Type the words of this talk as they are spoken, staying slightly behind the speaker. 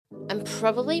I'm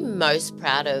probably most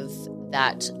proud of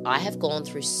that I have gone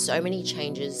through so many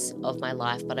changes of my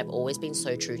life, but I've always been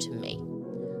so true to me.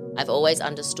 I've always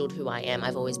understood who I am.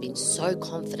 I've always been so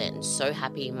confident and so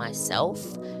happy in myself.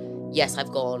 Yes,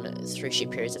 I've gone through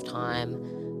shit periods of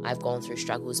time. I've gone through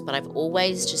struggles, but I've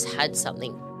always just had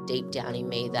something deep down in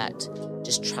me that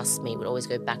just trust me, would always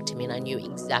go back to me, and I knew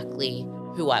exactly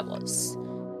who I was.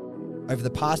 Over the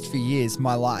past few years,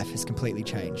 my life has completely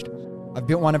changed. I've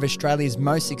built one of Australia's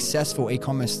most successful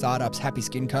e-commerce startups, Happy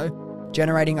Skin Co.,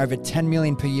 generating over 10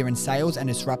 million per year in sales and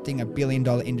disrupting $1 billion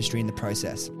industry in the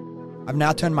process. I've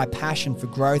now turned my passion for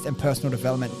growth and personal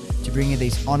development to bring you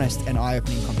these honest and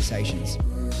eye-opening conversations.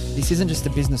 This isn't just a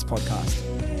business podcast.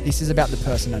 This is about the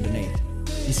person underneath.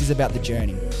 This is about the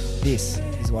journey. This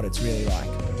is what it's really like.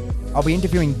 I'll be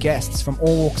interviewing guests from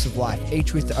all walks of life,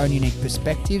 each with their own unique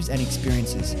perspectives and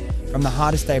experiences, from the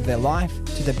hardest day of their life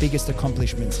to the biggest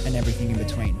accomplishments and everything in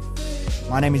between.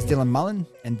 My name is Dylan Mullen,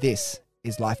 and this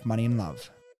is Life, Money and Love.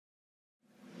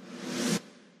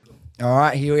 All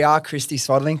right, here we are, Christie,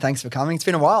 Swadling. Thanks for coming. It's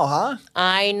been a while, huh?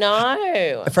 I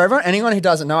know. For anyone who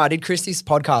doesn't know, I did Christie's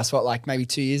podcast, maybe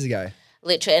 2 years ago?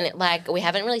 Literally, and we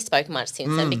haven't really spoken much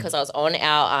since then because I was on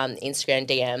our Instagram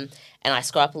DM and I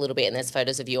scroll up a little bit and there's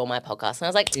photos of you on my podcast and I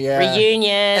was like, reunion.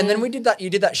 And then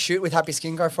you did that shoot with Happy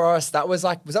Skin Co for us. That was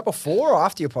was that before or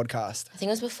after your podcast? I think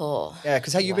it was before. Yeah,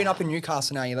 because you've been up in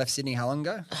Newcastle now. You left Sydney how long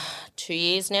ago? 2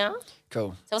 years now.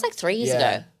 Cool. So it was 3 years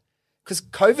ago. Because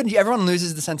COVID, everyone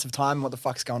loses the sense of time and what the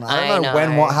fuck's going on. I don't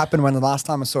know what happened when the last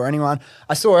time I saw anyone.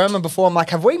 I saw Irma before. I'm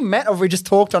like, have we met or have we just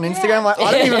talked on Instagram?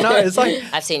 I don't even know. It's like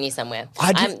I've seen you somewhere.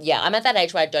 I'm at that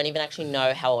age where I don't even actually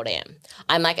know how old I am.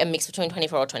 I'm like a mix between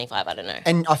 24 or 25. I don't know.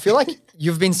 And I feel like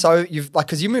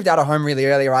because you moved out of home really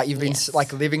early, right? You've been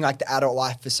living the adult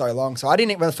life for so long. So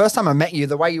the first time I met you,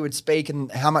 the way you would speak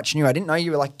and how much you knew, I didn't know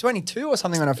you were 22 or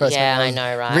something when I first met you. Yeah, I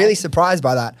know, right? Really surprised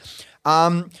by that.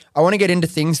 I want to get into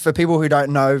things for people who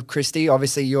don't know Christie.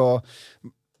 Obviously, you're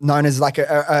known as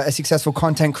a successful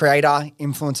content creator,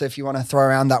 influencer, if you want to throw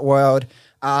around that word.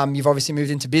 You've obviously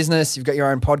moved into business. You've got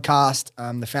your own podcast.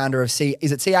 The founder of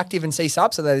is it C Active and C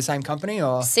Sub? So they're the same company,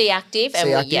 or C Active,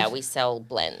 and we sell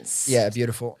blends. Yeah,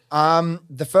 beautiful.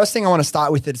 The first thing I want to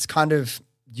start with is kind of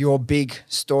your big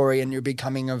story and your big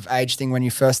coming of age thing when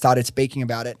you first started speaking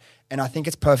about it, and I think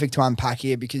it's perfect to unpack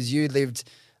here because you lived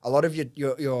a lot of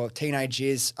your teenage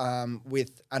years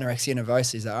with anorexia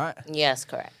nervosa, is that right? Yes,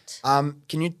 correct.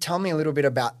 Can you tell me a little bit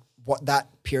about what that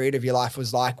period of your life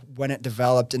was like when it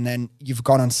developed, and then you've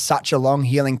gone on such a long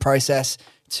healing process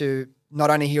to not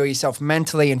only heal yourself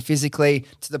mentally and physically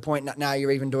to the point that now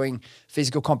you're even doing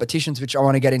physical competitions, which I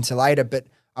want to get into later, but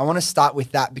I want to start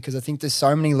with that because I think there's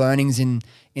so many learnings in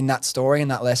that story and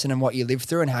that lesson and what you lived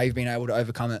through and how you've been able to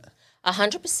overcome it.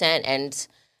 100%, and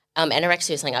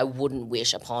anorexia is something I wouldn't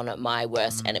wish upon my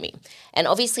worst enemy. And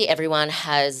obviously everyone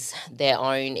has their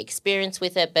own experience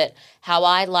with it, but how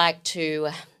I like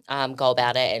to go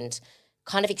about it and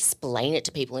kind of explain it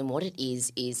to people and what it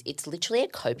is it's literally a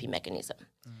coping mechanism.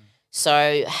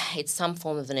 So it's some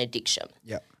form of an addiction.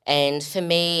 Yeah. And for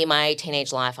me, my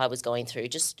teenage life, I was going through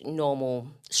just normal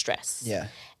stress. Yeah.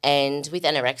 And with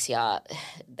anorexia,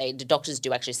 the doctors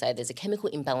do actually say there's a chemical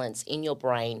imbalance in your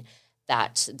brain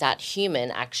that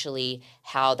human actually,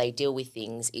 how they deal with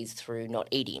things is through not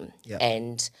eating. Yeah.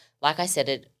 And like I said,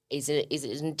 it is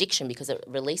an addiction because it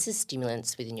releases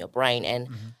stimulants within your brain. And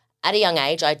at a young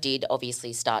age, I did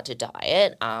obviously start to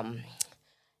diet.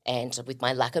 And with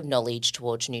my lack of knowledge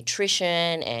towards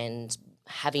nutrition and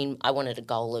I wanted a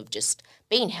goal of just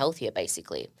being healthier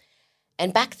basically.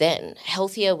 And back then,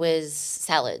 healthier was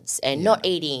salads and not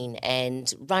eating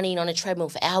and running on a treadmill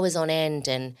for hours on end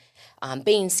and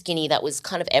being skinny, that was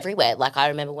kind of everywhere. Like I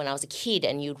remember when I was a kid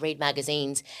and you'd read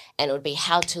magazines and it would be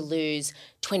how to lose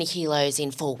 20 kilos in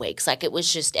 4 weeks. Like it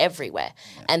was just everywhere.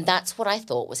 Yeah. And that's what I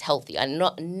thought was healthy. I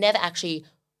never actually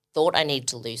thought I needed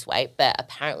to lose weight, but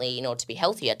apparently in order to be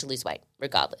healthy, you had to lose weight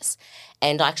regardless.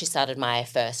 And I actually started my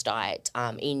first diet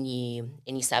in year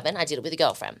 7. I did it with a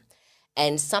girlfriend.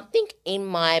 And something in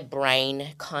my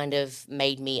brain kind of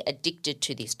made me addicted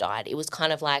to this diet. It was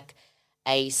kind of like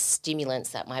a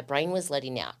stimulant that my brain was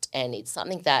letting out. And it's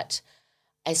something that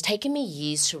has taken me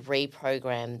years to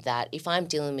reprogram that if I'm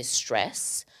dealing with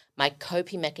stress, my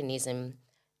coping mechanism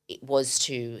was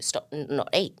to not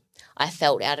eat. I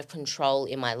felt out of control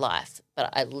in my life, but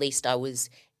at least I was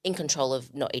in control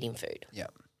of not eating food. Yeah.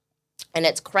 And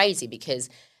it's crazy because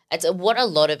it's what a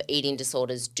lot of eating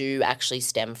disorders do actually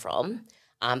stem from.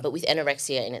 But with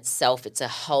anorexia in itself, it's a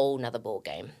whole nother ball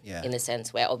game in the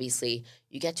sense where obviously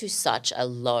you get to such a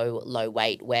low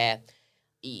weight where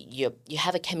you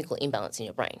have a chemical imbalance in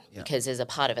your brain because there's a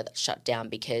part of it that's shut down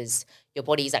because your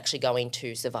body is actually going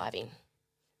to surviving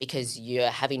because you're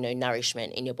having no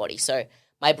nourishment in your body. So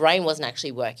my brain wasn't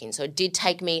actually working. So it did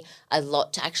take me a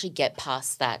lot to actually get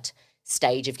past that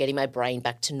stage of getting my brain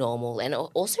back to normal and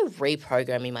also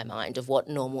reprogramming my mind of what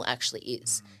normal actually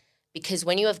is. Because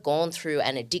when you have gone through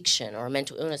an addiction or a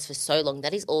mental illness for so long,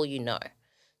 that is all you know.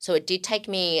 So it did take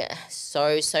me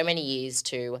so many years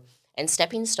and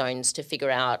stepping stones to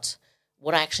figure out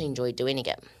what I actually enjoyed doing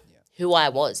again, who I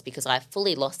was, because I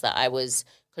fully lost that. I was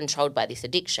controlled by this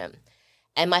addiction.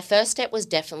 And my first step was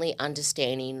definitely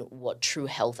understanding what true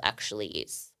health actually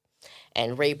is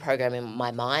and reprogramming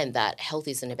my mind that health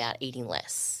isn't about eating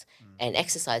less and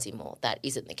exercising more. That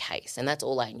isn't the case. And that's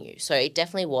all I knew. So it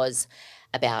definitely was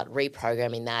about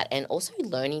reprogramming that and also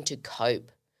learning to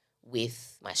cope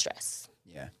with my stress.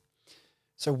 Yeah.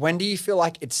 So when do you feel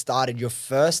like it started? Your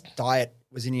first diet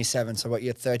was in year 7. So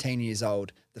you're 13 years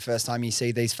old. The first time you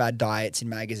see these fad diets in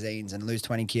magazines and lose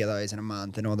 20 kilos in a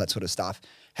month and all that sort of stuff.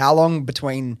 How long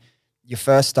between your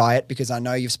first diet, because I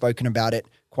know you've spoken about it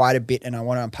quite a bit and I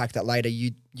want to unpack that later,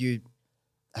 you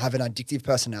have an addictive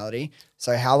personality.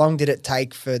 So how long did it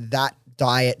take for that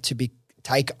diet to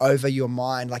take over your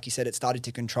mind? Like you said, it started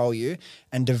to control you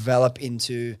and develop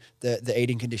into the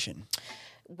eating condition.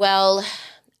 Well,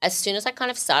 as soon as I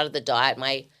kind of started the diet,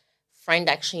 my friend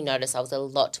actually noticed I was a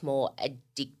lot more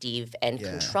addictive and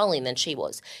controlling than she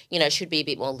was. She'd be a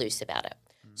bit more loose about it.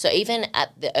 So even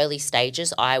at the early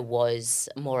stages, I was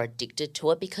more addicted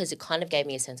to it because it kind of gave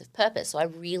me a sense of purpose. So I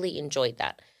really enjoyed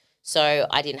that. So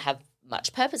I didn't have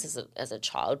much purpose as a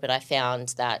child, but I found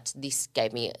that this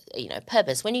gave me,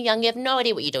 purpose. When you're young, you have no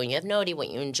idea what you're doing. You have no idea what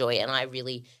you enjoy. And I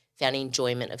really found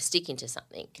enjoyment of sticking to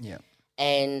something. Yeah.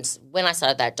 And when I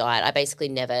started that diet, I basically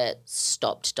never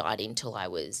stopped dieting until I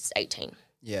was 18.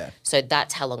 Yeah. So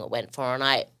that's how long it went for.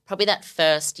 And probably that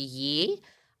first year,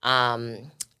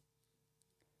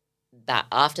 that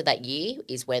after that year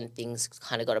is when things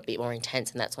kind of got a bit more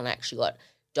intense, and that's when I actually got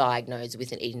diagnosed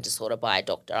with an eating disorder by a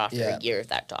doctor after a year of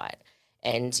that diet.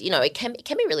 And, it can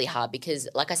be really hard because,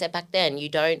 like I said back then, you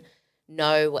don't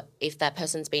know if that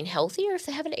person's been healthy or if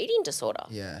they have an eating disorder.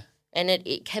 Yeah. And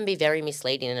it can be very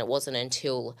misleading, and it wasn't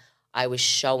until I was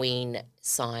showing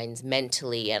signs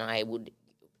mentally and I would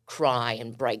cry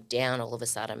and break down all of a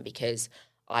sudden because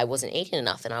I wasn't eating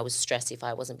enough and I was stressed if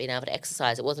I wasn't being able to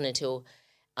exercise. It wasn't until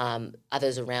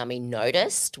others around me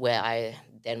noticed where I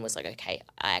then was like, okay,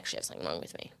 I actually have something wrong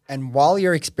with me. And while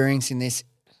you're experiencing this,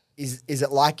 is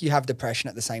it like you have depression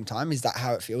at the same time? Is that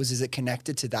how it feels? Is it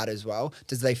connected to that as well?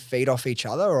 Does they feed off each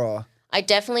other or? I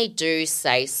definitely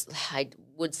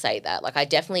would say that. Like I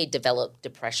definitely developed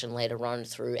depression later on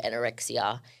through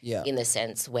anorexia in the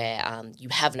sense where you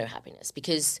have no happiness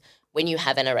because when you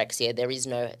have anorexia, there is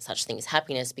no such thing as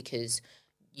happiness because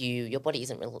your body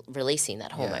isn't releasing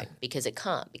that hormone because it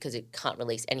can't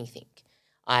release anything.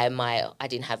 I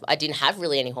didn't have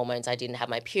really any hormones. I didn't have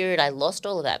my period. I lost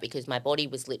all of that because my body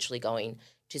was literally going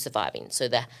to surviving. So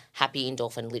the happy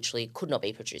endorphin literally could not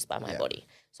be produced by my body.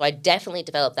 So I definitely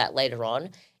developed that later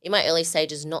on. In my early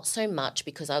stages, not so much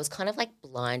because I was kind of like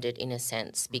blinded in a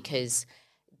sense because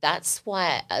that's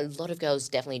why a lot of girls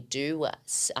definitely do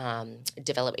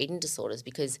develop eating disorders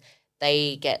because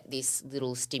they get this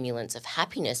little stimulants of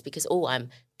happiness because, I'm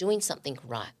doing something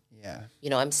right. Yeah.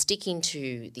 I'm sticking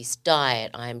to this diet.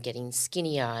 I'm getting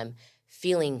skinnier. I'm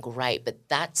feeling great. But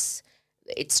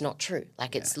it's not true.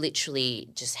 Like it's literally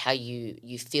just how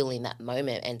you feel in that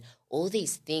moment. And all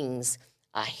these things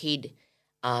are hid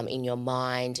in your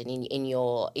mind and in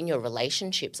your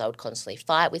relationships. I would constantly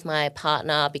fight with my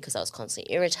partner because I was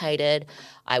constantly irritated.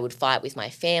 I would fight with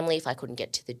my family if I couldn't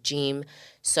get to the gym.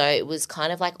 So it was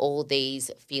kind of like all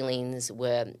these feelings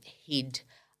were hid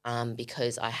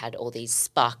because I had all these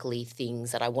sparkly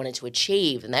things that I wanted to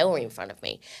achieve and they were in front of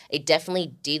me. It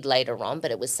definitely did later on,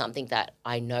 but it was something that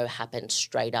I know happened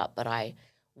straight up, but I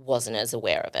wasn't as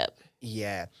aware of it.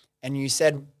 Yeah. And you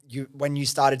said when you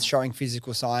started showing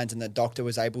physical signs and the doctor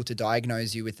was able to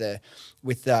diagnose you with the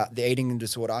eating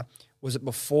disorder, was it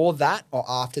before that or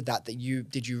after that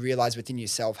did you realize within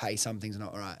yourself, hey, something's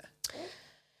not right?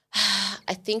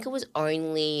 I think it was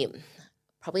only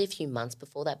probably a few months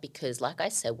before that because, like I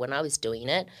said, when I was doing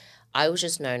it, I was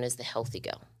just known as the healthy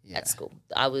girl at school.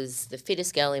 I was the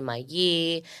fittest girl in my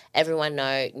year. Everyone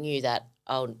knew that,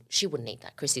 she wouldn't eat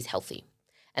that. Christie's healthy.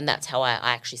 And that's how I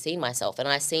actually seen myself. And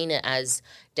I seen it as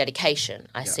dedication.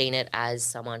 I seen it as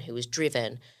someone who was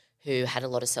driven, who had a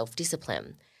lot of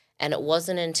self-discipline. And it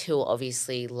wasn't until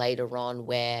obviously later on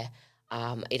where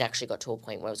it actually got to a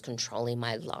point where I was controlling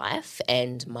my life,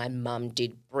 and my mum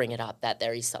did bring it up that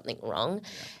there is something wrong.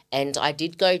 Yeah. And I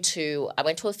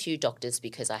went to a few doctors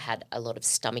because I had a lot of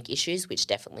stomach issues, which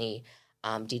definitely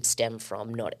did stem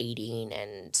from not eating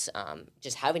and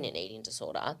just having an eating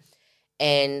disorder.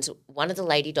 And one of the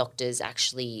lady doctors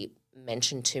actually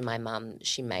mentioned to my mum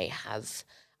she may have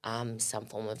some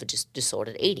form of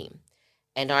disordered eating.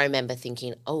 And I remember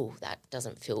thinking, oh, that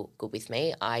doesn't feel good with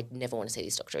me. I never want to see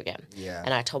this doctor again. Yeah.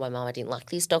 And I told my mum I didn't like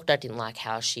this doctor. I didn't like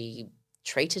how she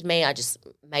treated me. I just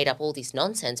made up all this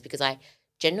nonsense because I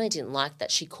genuinely didn't like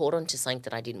that she caught on to something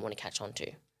that I didn't want to catch on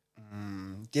to.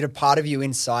 Did a part of you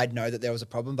inside know that there was a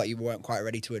problem, but you weren't quite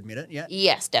ready to admit it yet?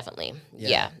 Yes, definitely.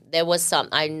 Yeah. There was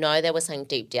I know there was something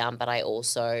deep down, but I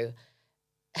also,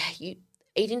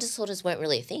 eating disorders weren't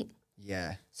really a thing.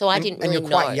 Yeah. So I didn't really know. And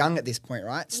you're quite young at this point,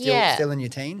 right? Still in your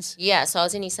teens? Yeah, so I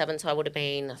was in year 7, so I would have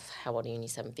been, how old are you in year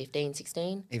 7, 15,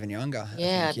 16? Even younger,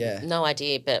 Yeah, I think, no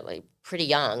idea, but pretty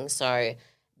young. So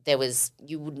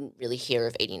you wouldn't really hear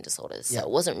of eating disorders. So it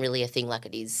wasn't really a thing like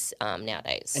it is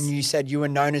nowadays. And you said you were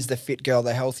known as the fit girl,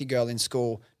 the healthy girl in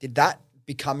school. Did that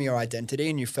become your identity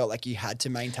and you felt like you had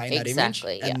to maintain that image?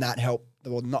 Exactly, yeah. And that helped,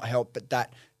 well, not help, but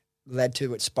that led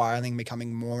to it spiraling,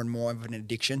 becoming more and more of an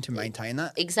addiction to maintain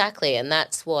that? Exactly, and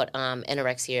that's what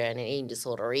anorexia and an eating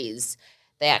disorder is.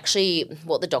 They actually,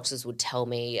 what the doctors would tell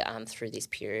me through this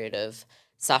period of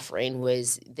suffering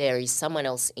was there is someone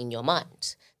else in your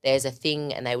mind. There's a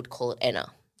thing, and they would call it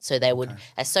Enna. So they would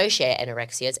associate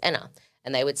anorexia as Enna,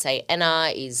 and they would say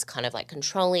Enna is kind of like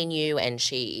controlling you and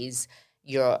she is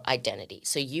your identity.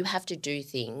 So you have to do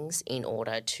things in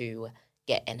order to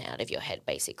get Enna out of your head,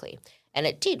 basically. And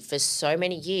it did. For so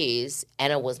many years,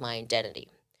 Anna was my identity.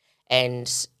 And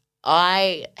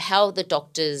how the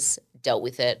doctors dealt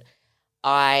with it,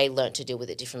 I learnt to deal with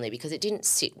it differently because it didn't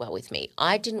sit well with me.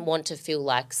 I didn't want to feel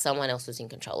like someone else was in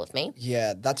control of me.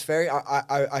 Yeah, that's very –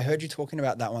 I heard you talking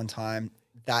about that one time,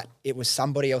 that it was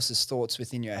somebody else's thoughts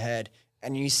within your head.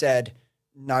 And you said,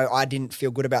 no, I didn't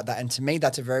feel good about that. And to me,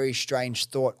 that's a very strange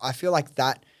thought. I feel like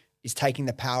that is taking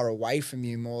the power away from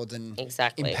you more than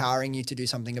empowering you to do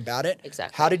something about it.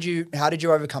 Exactly. How did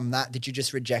you overcome that? Did you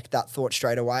just reject that thought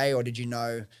straight away, or did you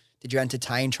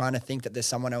entertain trying to think that there's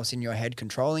someone else in your head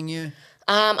controlling you?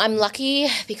 I'm lucky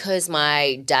because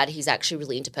my dad, he's actually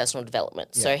really into personal development.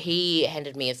 Yeah. So he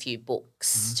handed me a few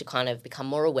books to kind of become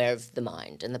more aware of the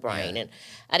mind and the brain. Yeah. And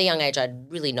at a young age, I had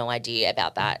really no idea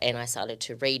about that. And I started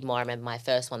to read more. I remember my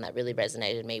first one that really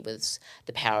resonated with me was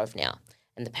The Power of Now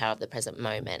and The Power of the Present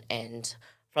Moment. And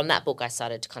from that book, I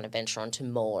started to kind of venture onto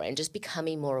more and just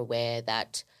becoming more aware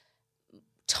that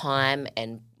time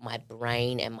and my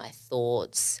brain and my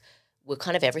thoughts were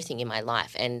kind of everything in my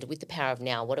life. And with The Power of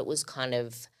Now, what it was kind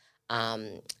of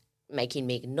making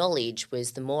me acknowledge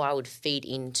was the more I would feed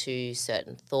into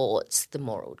certain thoughts, the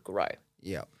more it would grow.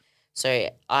 Yeah. So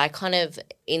I kind of,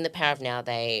 in The Power of Now,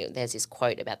 there's this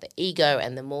quote about the ego,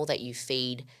 and the more that you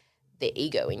feed the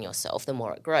ego in yourself, the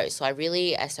more it grows. So I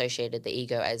really associated the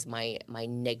ego as my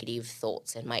negative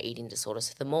thoughts and my eating disorder.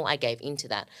 So the more I gave into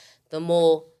that, the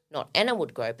more not Anna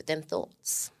would grow, but them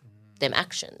thoughts, them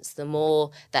actions, the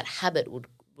more that habit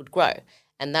would grow.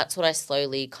 And that's what I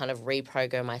slowly kind of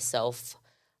reprogram myself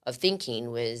of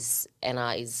thinking was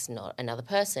Anna is not another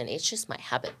person. It's just my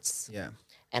habits. Yeah.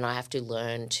 And I have to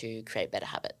learn to create better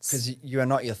habits. Because you are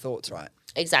not your thoughts, right?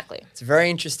 Exactly. It's very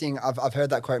interesting. I've heard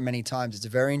that quote many times. It's a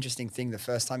very interesting thing. The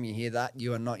first time you hear that,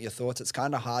 you are not your thoughts, it's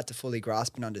kind of hard to fully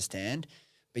grasp and understand.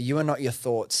 But you are not your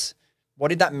thoughts. What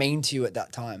did that mean to you at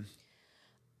that time?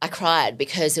 I cried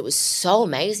because it was so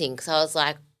amazing, because I was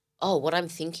like, oh, what I'm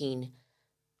thinking,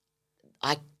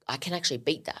 I can actually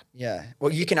beat that. Yeah.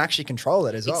 Well, you can actually control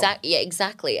it as well. Yeah,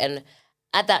 exactly. And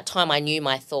at that time, I knew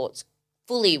my thoughts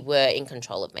fully were in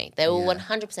control of me. They were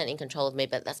 100% in control of me,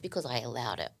 but that's because I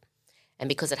allowed it. And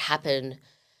because it happened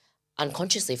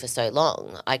unconsciously for so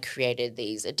long, I created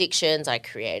these addictions, I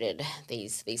created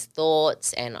these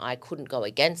thoughts, and I couldn't go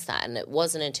against that. And it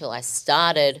wasn't until I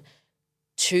started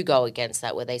to go against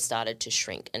that where they started to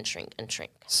shrink and shrink and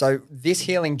shrink. So this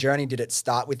healing journey, did it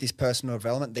start with this personal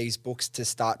development, these books, to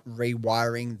start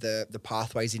rewiring the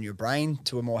pathways in your brain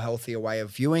to a more healthier way of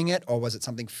viewing it, or was it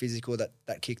something physical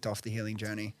that kicked off the healing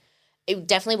journey? It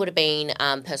definitely would have been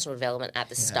personal development at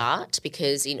the start,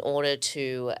 because in order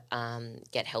to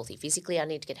get healthy physically, I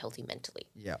need to get healthy mentally.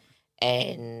 Yeah.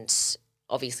 And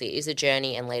obviously it is a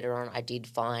journey, and later on I did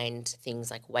find things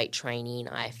like weight training.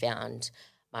 I found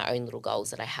my own little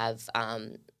goals that I have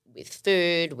with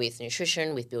food, with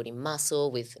nutrition, with building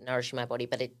muscle, with nourishing my body.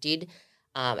 But it did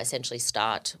essentially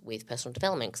start with personal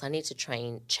development, because I need to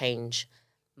change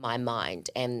my mind.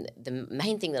 And the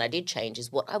main thing that I did change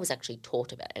is what I was actually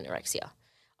taught about anorexia.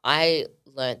 I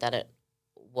learned that there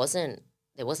wasn't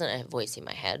a voice in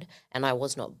my head, and I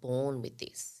was not born with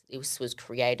this. It was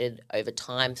created over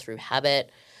time through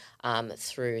habit,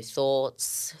 through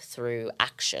thoughts, through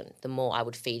action. The more I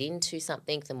would feed into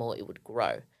something, the more it would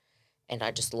grow. And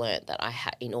I just learned that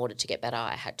in order to get better,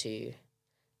 I had to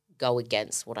go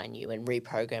against what I knew and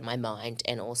reprogram my mind,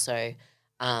 and also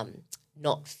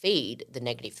not feed the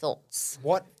negative thoughts.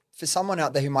 What, for someone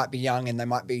out there who might be young and they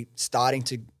might be starting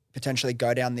to potentially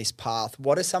go down this path,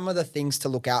 what are some of the things to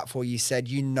look out for? You said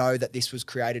you know that this was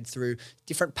created through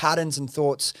different patterns and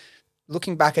thoughts.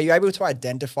 Looking back, are you able to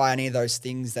identify any of those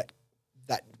things that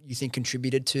you think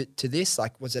contributed to this?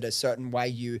 Like, was it a certain way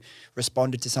you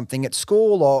responded to something at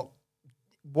school, or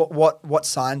what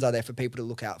signs are there for people to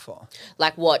look out for?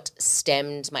 Like what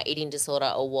stemmed my eating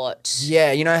disorder, or what?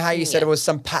 Yeah, you know how you said it was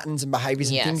some patterns and behaviors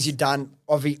and Yes. things you've done.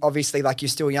 Obviously, like, you're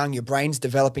still young, your brain's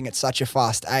developing at such a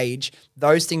fast age.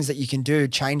 Those things that you can do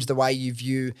change the way you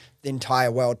view the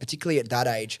entire world, particularly at that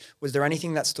age. Was there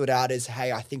anything that stood out as,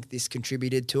 hey, I think this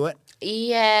contributed to it?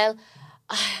 Yeah,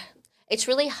 it's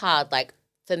really hard. Like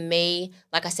for me,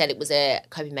 like I said, it was a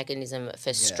coping mechanism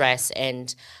for stress,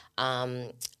 and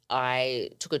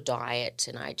I took a diet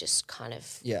and I just kind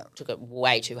of took it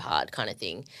way too hard, kind of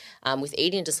thing. With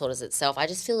eating disorders itself, I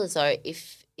just feel as though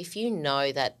if you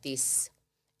know that this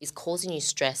is causing you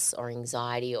stress or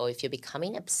anxiety, or if you're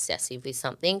becoming obsessive with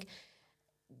something,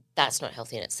 that's not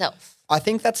healthy in itself. I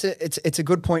think it's a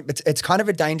good point, but it's kind of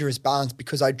a dangerous balance,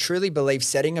 because I truly believe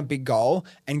setting a big goal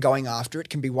and going after it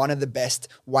can be one of the best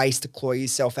ways to claw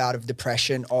yourself out of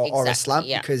depression or a slump,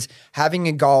 because having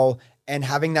a goal and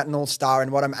having that North Star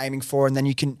and what I'm aiming for, and then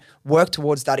you can work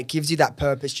towards that. It gives you that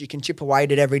purpose. You can chip away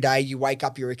at it every day. You wake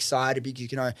up, you're excited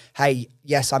because you know, hey,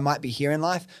 yes, I might be here in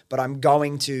life, but I'm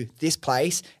going to this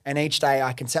place, and each day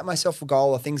I can set myself a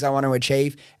goal or things I want to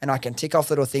achieve, and I can tick off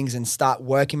little things and start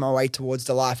working my way towards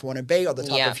the life I want to be, or the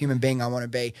type of human being I want to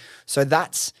be. So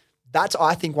that's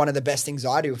I think one of the best things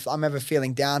I do. If I'm ever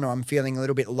feeling down or I'm feeling a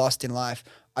little bit lost in life,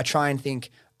 I try and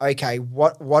think, okay,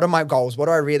 what are my goals? What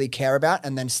do I really care about?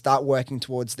 And then start working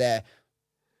towards there.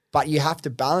 But you have to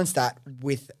balance that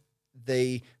with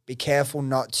be careful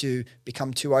not to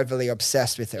become too overly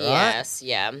obsessed with it, right? Yes,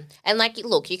 yeah. And like,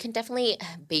 look, you can definitely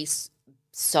be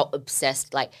so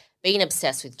obsessed. Like, being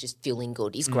obsessed with just feeling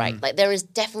good is great. Like, there is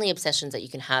definitely obsessions that you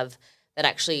can have that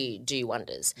actually do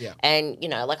wonders. Yeah. And, you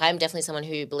know, like, I'm definitely someone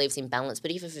who believes in balance, but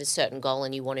if you have a certain goal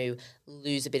and you want to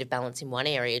lose a bit of balance in one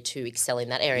area to excel in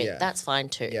that area, that's fine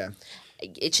too. Yeah.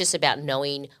 It's just about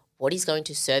knowing what is going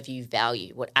to serve you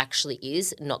value, what actually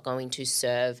is not going to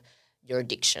serve your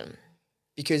addiction.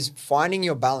 Because finding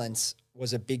your balance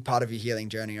was a big part of your healing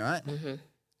journey, right? Mm-hmm.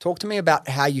 Talk to me about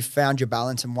how you found your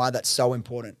balance and why that's so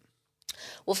important.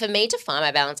 Well, for me to find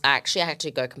my balance, I had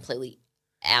to go completely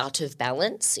out of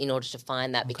balance in order to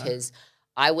find that, because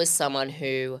I was someone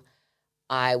who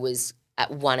I was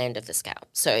at one end of the scale.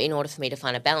 So in order for me to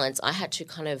find a balance, I had to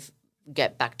kind of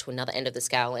get back to another end of the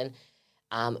scale. And,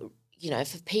 you know,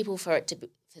 for people, for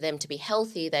them to be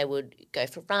healthy, they would go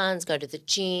for runs, go to the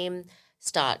gym,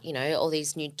 start, you know, all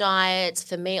these new diets.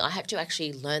 For me, I had to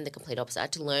actually learn the complete opposite. I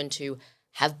had to learn to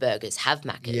have burgers, have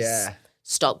Maccas,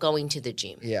 stop going to the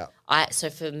gym. Yeah. So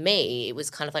for me, it was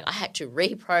kind of like I had to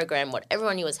reprogram what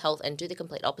everyone knew as health and do the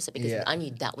complete opposite, because I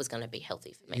knew that was going to be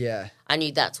healthy for me. Yeah. I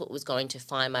knew that's what was going to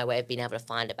find my way of being able to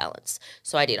find a balance.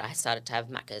 So I did. I started to have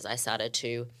Maccas. I started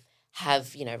to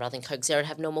have, you know, rather than Coke Zero,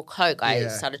 have normal Coke. I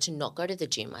started to not go to the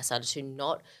gym. I started to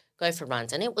not go for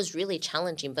runs. And it was really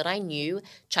challenging, but I knew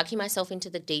chucking myself into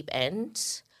the deep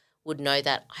end would know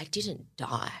that I didn't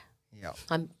die. Yeah,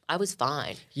 I was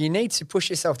fine. You need to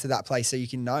push yourself to that place so you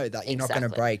can know that you're not going to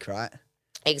break, right?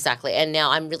 Exactly. And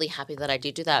now I'm really happy that I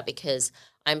did do that, because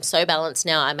I'm so balanced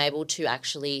now. I'm able to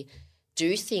actually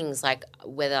do things like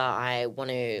whether I want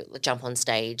to jump on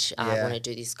stage, I want to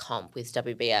do this comp with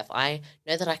WBF. I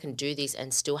know that I can do this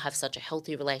and still have such a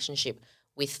healthy relationship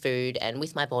with food and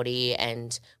with my body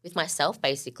and with myself,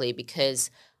 basically,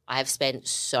 because I've spent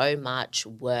so much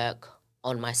work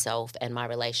on myself and my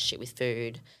relationship with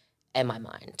food and my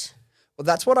mind. Well,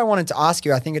 that's what I wanted to ask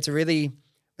you. I think it's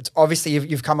obviously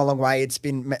you've come a long way. It's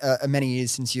been many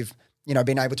years since you've, you know,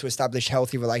 been able to establish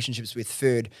healthy relationships with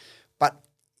food. But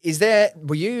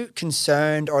were you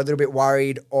concerned or a little bit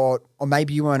worried, or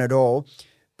maybe you weren't at all,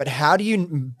 but how do you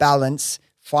balance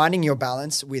finding your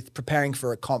balance with preparing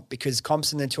for a comp, because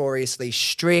comps are notoriously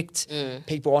strict.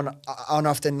 People on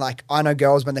often, like, I know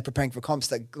girls when they're preparing for comps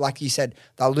that, like you said,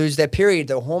 they'll lose their period,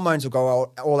 their hormones will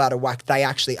go all out of whack. They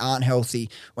actually aren't healthy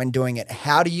when doing it.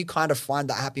 How do you kind of find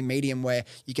that happy medium where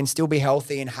you can still be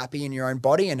healthy and happy in your own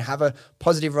body and have a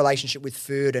positive relationship with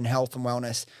food and health and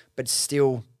wellness, but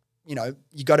still, you know,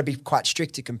 you got to be quite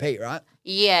strict to compete, right?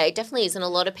 Yeah, it definitely is. And a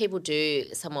lot of people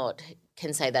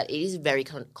can say that it is very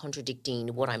contradicting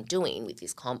what I'm doing with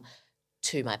this comp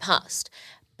to my past,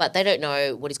 but they don't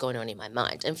know what is going on in my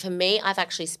mind. And for me, I've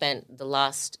actually spent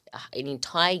an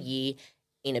entire year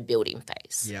in a building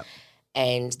phase. Yep.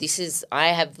 And I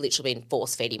have literally been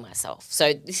force feeding myself.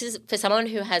 So this is, for someone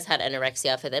who has had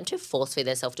anorexia, for them to force feed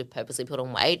themselves to purposely put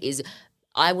on weight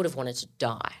I would have wanted to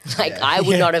die. I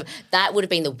would not have, that would have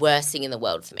been the worst thing in the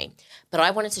world for me. But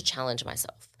I wanted to challenge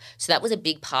myself. So that was a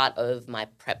big part of my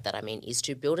prep that I'm in, is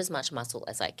to build as much muscle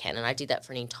as I can. And I did that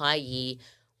for an entire year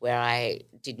where I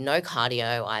did no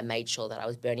cardio. I made sure that I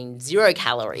was burning 0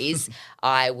 calories.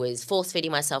 I was force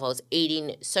feeding myself. I was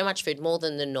eating so much food, more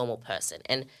than the normal person,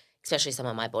 and especially some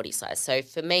of my body size. So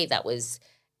for me,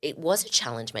 it was a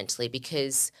challenge mentally,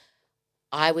 because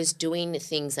I was doing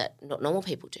things that not normal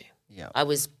people do. Yeah. I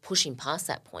was pushing past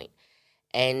that point.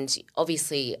 And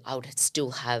obviously I would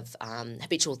still have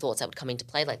habitual thoughts that would come into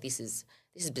play, like, this is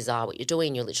bizarre what you're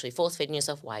doing. You're literally force-feeding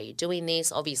yourself. Why are you doing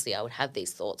this? Obviously I would have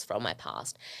these thoughts from my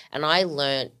past. And I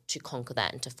learned to conquer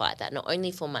that and to fight that, not only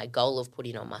for my goal of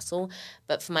putting on muscle,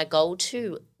 but for my goal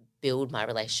to build my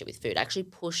relationship with food, actually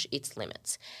push its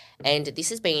limits. And this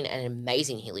has been an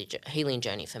amazing healing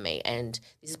journey for me. And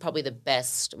this is probably the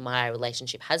best my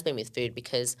relationship has been with food,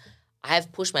 because I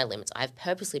have pushed my limits. I've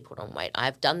purposely put on weight.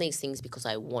 I've done these things because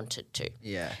I wanted to.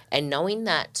 Yeah. And knowing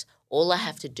that all I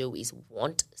have to do is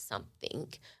want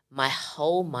something, my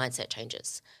whole mindset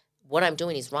changes. What I'm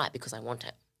doing is right because I want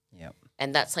it. Yep.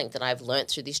 And that's something that I've learned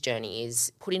through this journey,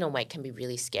 is putting on weight can be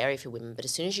really scary for women, but as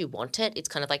soon as you want it, it's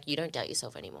kind of like you don't doubt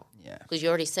yourself anymore. Yeah. Because you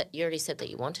already said that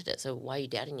you wanted it, so why are you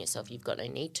doubting yourself? You've got no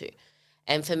need to.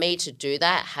 And for me to do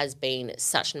that has been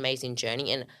such an amazing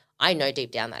journey, and I know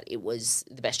deep down that it was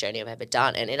the best journey I've ever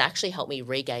done, and it actually helped me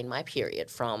regain my period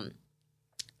from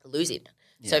losing it.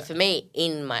 Yeah. So for me,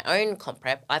 in my own comp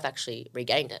prep, I've actually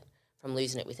regained it from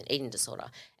losing it with an eating disorder.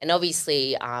 And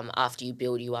obviously, after you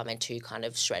build, you are meant to kind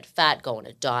of shred fat, go on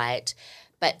a diet,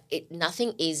 but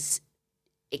nothing is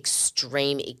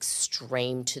extreme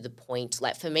to the point.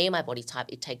 Like, for me, my body type,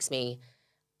 it takes me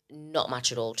not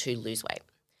much at all to lose weight.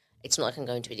 It's not like I'm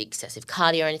going to be excessive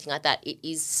cardio or anything like that. It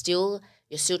is still,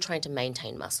 you're still trying to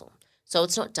maintain muscle. So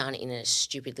it's not done in a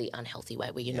stupidly unhealthy way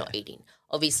where you're not eating.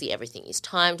 Obviously, everything is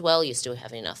timed well. You're still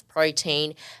having enough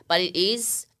protein, but it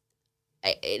is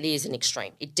an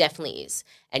extreme. It definitely is.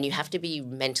 And you have to be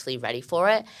mentally ready for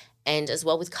it. And as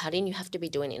well with cutting, you have to be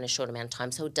doing it in a short amount of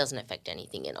time so it doesn't affect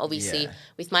anything. And obviously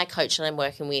with my coach that I'm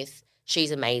working with,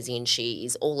 she's amazing. She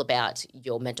is all about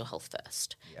your mental health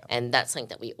first. Yeah. And that's something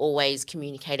that we always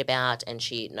communicate about. And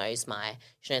she knows my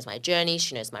journey.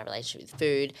 She knows my relationship with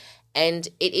food. And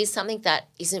it is something that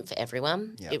isn't for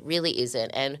everyone. Yeah. It really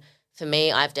isn't. And for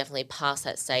me, I've definitely passed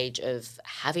that stage of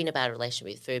having a bad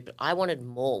relationship with food, but I wanted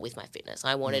more with my fitness.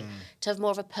 I wanted to have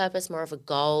more of a purpose, more of a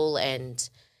goal, and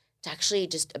to actually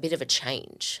just a bit of a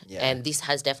change. Yeah. And this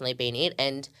has definitely been it.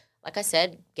 And like I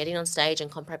said, getting on stage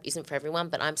and comp prep isn't for everyone,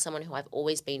 but I'm someone who I've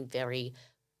always been very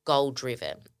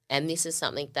goal-driven. And this is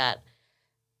something that,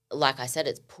 like I said,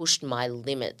 it's pushed my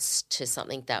limits to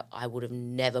something that I would have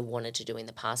never wanted to do in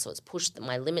the past. So it's pushed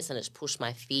my limits and it's pushed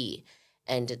my fear,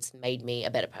 and it's made me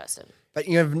a better person. But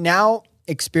you have now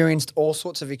experienced all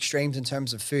sorts of extremes in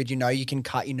terms of food. You know you can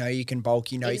cut, you know you can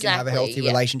bulk, you know you can have a healthy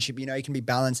relationship, you know you can be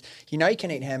balanced, you know you can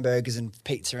eat hamburgers and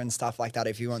pizza and stuff like that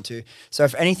if you want to. So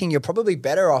if anything, you're probably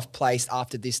better off placed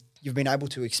after this. You've been able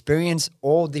to experience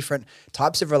all different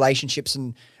types of relationships,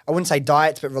 and I wouldn't say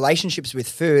diets, but relationships with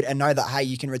food, and know that, hey,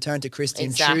 you can return to Christie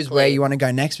and choose where you want to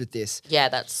go next with this. Yeah,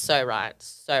 that's so right.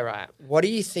 So right. What do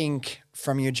you think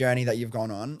from your journey that you've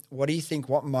gone on? What do you think,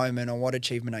 what moment or what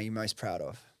achievement are you most proud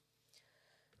of?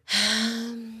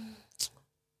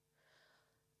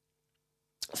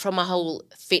 From my whole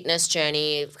fitness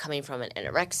journey, coming from an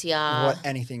anorexia.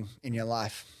 Anything in your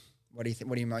life, what do you think?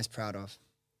 What are you most proud of?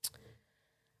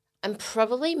 I'm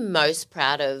probably most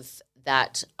proud of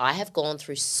that I have gone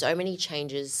through so many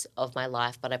changes of my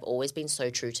life, but I've always been so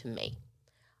true to me.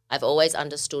 I've always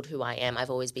understood who I am. I've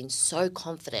always been so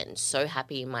confident and so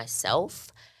happy in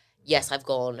myself. Yes, I've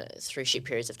gone through shit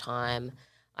periods of time.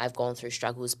 I've gone through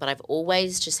struggles, but I've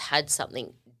always just had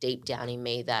something deep down in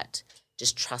me that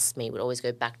just trusts me, would always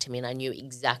go back to me, and I knew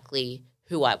exactly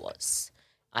who I was.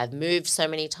 I've moved so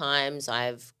many times.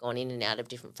 I've gone in and out of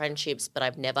different friendships, but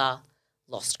I've never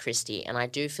lost Christie. And I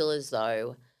do feel as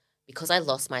though because I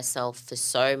lost myself for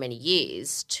so many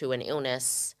years to an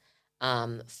illness,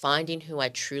 finding who I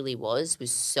truly was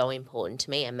so important to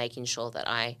me, and making sure that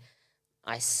I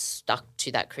stuck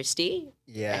to that Christie.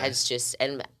 Yeah. Has just,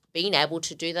 and being able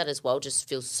to do that as well just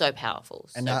feels so powerful.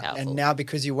 And now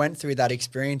because you went through that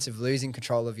experience of losing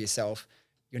control of yourself,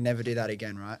 you'll never do that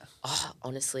again, right? Oh,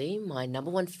 honestly, my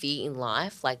number one fear in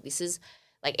life, like this is,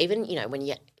 like even, you know, when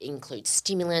you include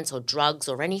stimulants or drugs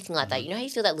or anything like that, you know how you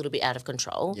feel that little bit out of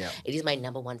control? Yeah. It is my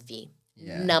number one fear.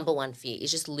 Yeah. Number one fear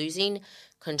is just losing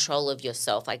control of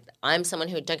yourself. Like I'm someone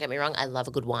who, don't get me wrong, I love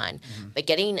a good wine, but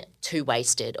getting too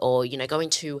wasted or, you know, going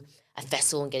to a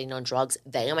festival and getting on drugs,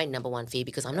 they are my number one fear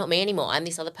because I'm not me anymore. I'm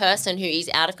this other person who is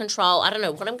out of control. I don't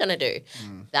know what I'm going to do.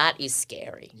 That is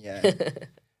scary. Yeah.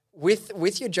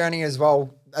 With your journey as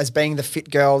well as being the fit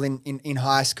girl in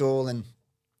high school, and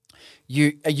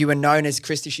you were known as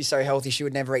Christie, she's so healthy, she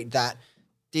would never eat that.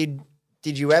 Did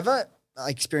you ever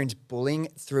experience bullying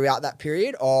throughout that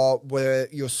period, or were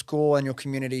your school and your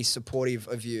community supportive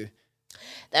of you?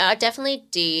 I definitely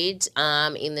did,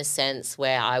 in the sense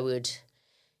where I would,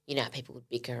 you know, people would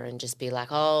bicker and just be like,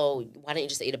 oh, why don't you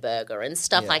just eat a burger and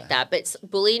stuff like that. But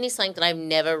bullying is something that I've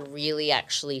never really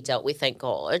actually dealt with, thank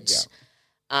God.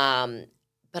 Yeah.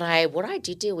 But what I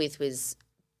did deal with was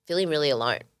feeling really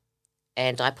alone,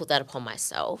 and I put that upon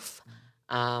myself.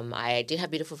 I did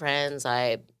have beautiful friends.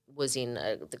 I was in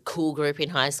the cool group in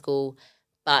high school,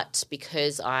 but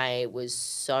because I was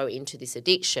so into this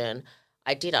addiction,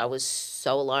 I was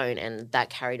so alone, and that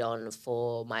carried on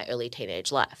for my early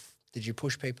teenage life. Did you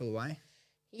push people away?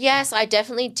 Yes, I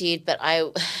definitely did, but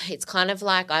it's kind of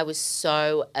like I was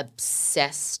so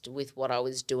obsessed with what I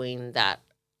was doing that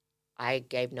I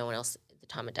gave no one else the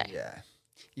time of day. Yeah.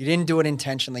 You didn't do it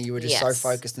intentionally. You were just so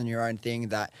focused on your own thing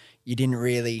that you didn't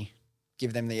really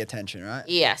give them the attention, right?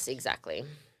 Yes, exactly.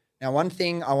 Now, one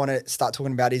thing I want to start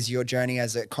talking about is your journey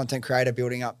as a content creator,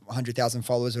 building up 100,000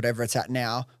 followers, whatever it's at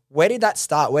now. Where did that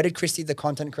start? Where did Christie, the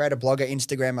content creator, blogger,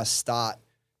 Instagrammer start?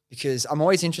 Because I'm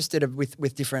always interested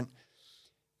with different,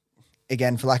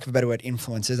 again, for lack of a better word,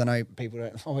 influencers. I know people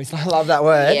don't always love that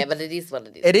word. Yeah, but it is what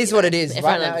it is. It is what it is.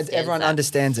 Everyone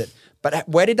understands it. But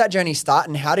where did that journey start,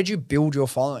 and how did you build your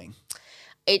following?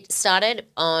 It started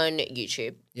on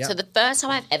YouTube. Yep. So the first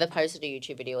time I've ever posted a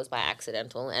YouTube video was by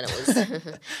accidental, and it was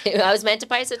I was meant to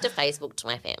post it to Facebook to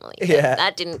my family. Yeah.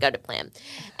 That didn't go to plan.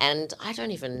 And I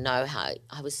don't even know how.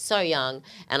 I was so young,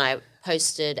 and I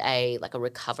posted a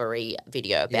recovery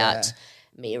video about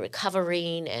me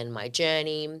recovering and my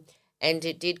journey, and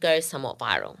it did go somewhat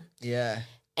viral. Yeah.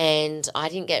 And I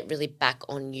didn't get really back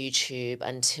on YouTube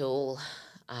until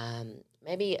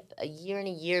maybe a year and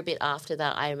a bit after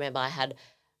that. I remember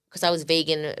because I was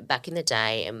vegan back in the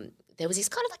day, and there was this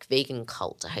kind of like vegan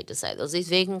cult, I hate to say. There was this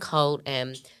vegan cult,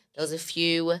 and there was a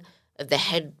few of the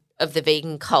head of the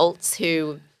vegan cults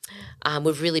who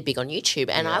were really big on YouTube,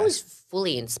 and I was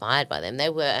fully inspired by them. They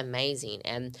were amazing,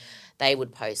 and they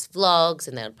would post vlogs,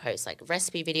 and they would post like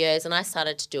recipe videos, and I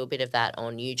started to do a bit of that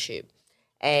on YouTube.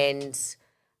 And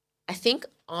I think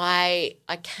I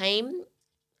came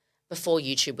before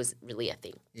YouTube was really a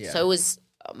thing. Yeah. So it was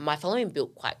my following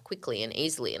built quite quickly and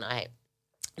easily, and I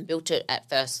built it at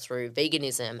first through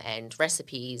veganism and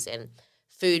recipes and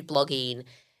food blogging,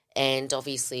 and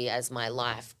obviously as my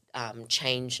life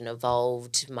changed and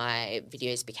evolved, my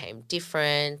videos became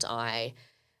different.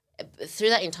 Through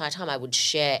that entire time, I would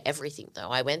share everything, though.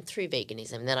 I went through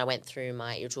veganism, then I went through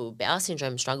my irritable bowel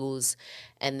syndrome struggles,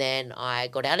 and then I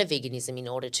got out of veganism in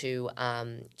order to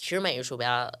cure my irritable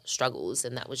bowel struggles,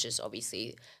 and that was just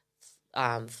obviously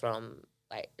from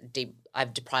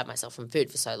I've deprived myself from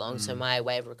food for so long, so my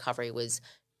way of recovery was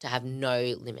to have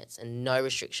no limits and no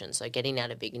restrictions. So getting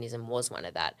out of veganism was one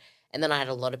of that. And then I had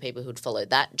a lot of people who'd followed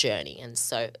that journey and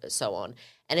so on.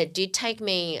 And it did take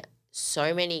me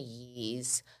so many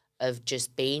years of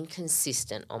just being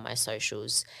consistent on my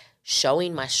socials,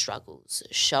 showing my struggles,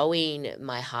 showing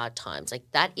my hard times. Like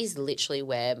that is literally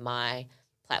where my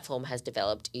platform has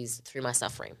developed, is through my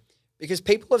suffering. Because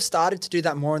people have started to do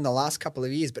that more in the last couple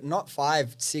of years, but not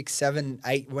 5, 6, 7,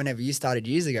 8, whenever you started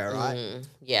years ago, right?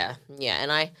 Yeah. And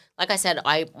like I said,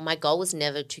 my goal was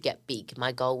never to get big.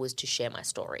 My goal was to share my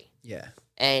story. Yeah.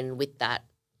 And with that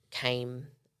came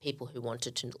people who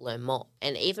wanted to learn more.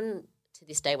 And even to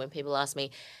this day, when people ask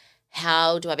me,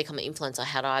 how do I become an influencer?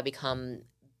 How do I become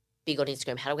big on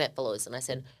Instagram? How do I get followers? And I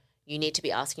said, you need to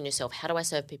be asking yourself, how do I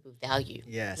serve people with value?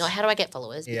 Yes. Not how do I get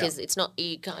followers? Because it's not,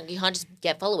 you can't just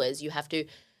get followers. You have to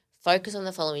focus on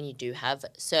the following you do have,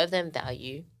 serve them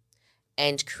value,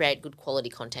 and create good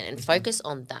quality content and focus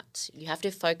on that. You have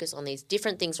to focus on these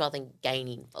different things rather than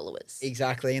gaining followers.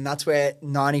 Exactly. And that's where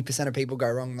 90% of people go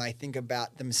wrong. They think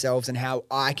about themselves and how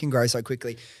I can grow so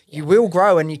quickly. Yeah. You will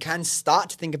grow and you can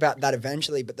start to think about that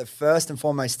eventually. But the first and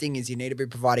foremost thing is you need to be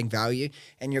providing value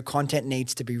and your content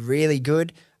needs to be really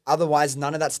good. Otherwise,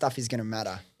 none of that stuff is going to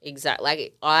matter. Exactly.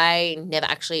 Like I never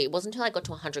actually, it wasn't until I got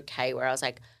to 100K where I was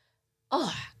like,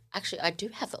 oh, actually, I do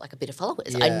have like a bit of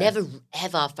followers. Yeah. I never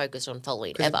ever focused on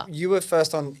following ever. You were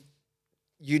first on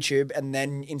YouTube and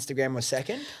then Instagram was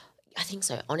second? I think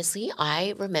so. Honestly,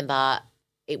 I remember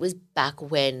it was back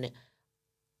when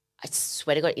I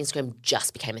swear to God, Instagram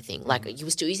just became a thing. Like you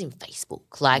were still using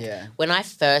Facebook. Like when I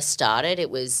first started, it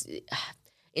was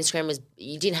Instagram was,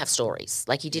 you didn't have stories.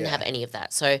 Like you didn't have any of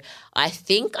that. So I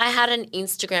think I had an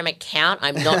Instagram account.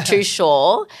 I'm not too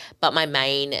sure, but my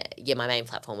main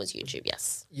platform was YouTube.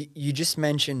 Yes. You just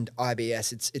mentioned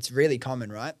IBS. It's really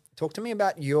common, right? Talk to me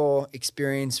about your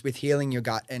experience with healing your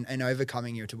gut and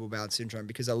overcoming irritable bowel syndrome,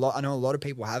 because I know a lot of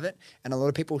people have it and a lot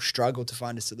of people struggle to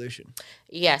find a solution.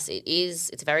 Yes, it is.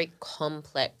 It's a very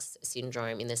complex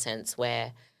syndrome in the sense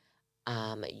where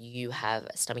you have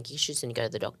stomach issues and you go to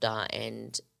the doctor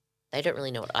and they don't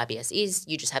really know what IBS is.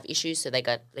 You just have issues, so they're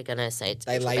going to say it's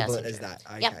irritable bowel syndrome. They label it as that.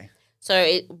 Okay. Yep.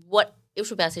 So what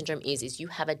irritable bowel syndrome is you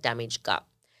have a damaged gut.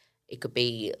 It could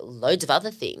be loads of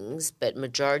other things, but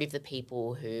majority of the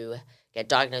people who get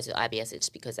diagnosed with IBS, it's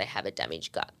because they have a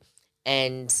damaged gut.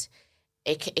 And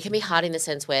it can be hard in the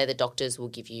sense where the doctors will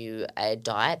give you a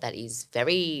diet that is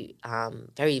very,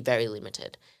 very, very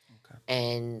limited. Okay.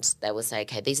 And they will say,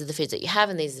 okay, these are the foods that you have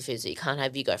and these are the foods that you can't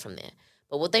have. You go from there.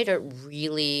 But what they don't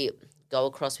really go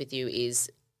across with you is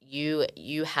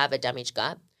you have a damaged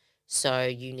gut, so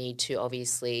you need to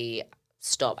obviously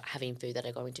stop having food that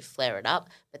are going to flare it up,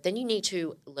 but then you need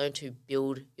to learn to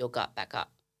build your gut back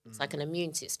up. It's like an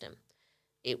immune system.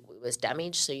 It was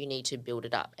damaged, so you need to build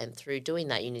it up. And through doing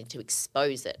that, you need to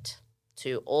expose it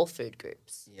to all food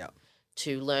groups. Yeah.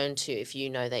 To learn to, if you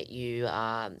know that you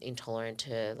are intolerant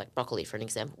to like broccoli, for an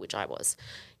example, which I was,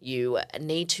 you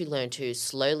need to learn to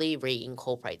slowly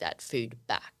reincorporate that food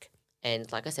back.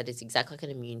 And like I said, it's exactly like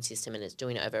an immune system and it's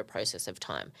doing it over a process of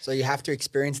time. So you have to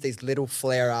experience these little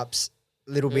flare-ups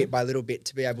little bit by little bit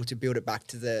to be able to build it back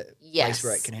to the place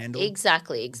where it can handle.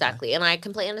 Exactly. Okay. And I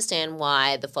completely understand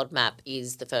why the FODMAP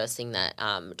is the first thing that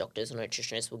doctors or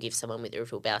nutritionists will give someone with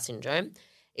irritable bowel syndrome.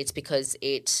 It's because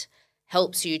it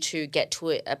helps you to get to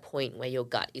a point where your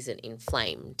gut isn't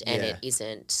inflamed and it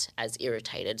isn't as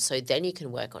irritated. So then you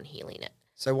can work on healing it.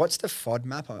 So what's the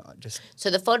FODMAP?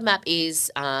 So the FODMAP is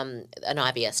an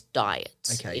IBS diet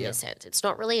in a sense. It's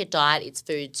not really a diet. It's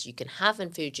foods you can have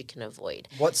and foods you can avoid.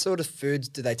 What sort of foods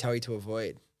do they tell you to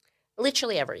avoid?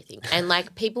 Literally everything. And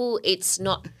like people,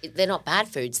 they're not bad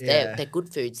foods. They're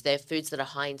good foods. They're foods that are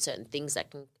high in certain things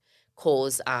that can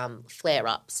cause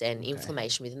flare-ups and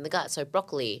inflammation within the gut. So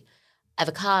broccoli,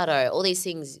 avocado, all these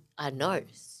things are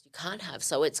no's. You can't have.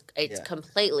 So it's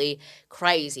completely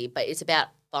crazy, but it's about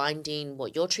finding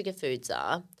what your trigger foods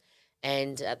are.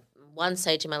 And at one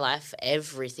stage in my life,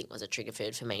 everything was a trigger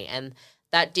food for me. And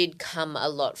that did come a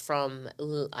lot from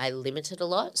I limited a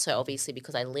lot. So obviously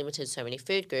because I limited so many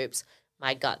food groups,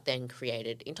 my gut then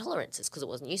created intolerances because it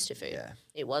wasn't used to food. Yeah.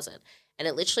 It wasn't. And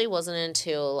it literally wasn't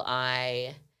until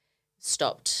I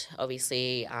stopped,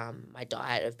 obviously, my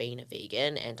diet of being a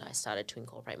vegan and I started to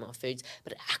incorporate more foods.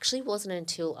 But it actually wasn't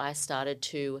until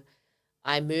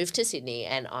I moved to Sydney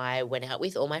and I went out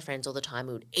with all my friends all the time.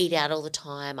 We would eat out all the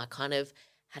time. I kind of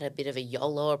had a bit of a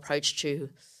YOLO approach to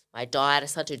my diet. I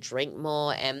started to drink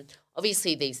more. And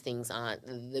obviously these things aren't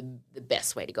the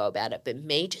best way to go about it. But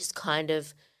me just kind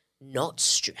of not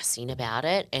stressing about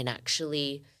it and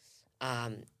actually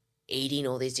eating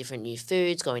all these different new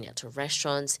foods, going out to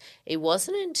restaurants. It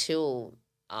wasn't until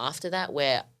after that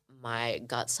where my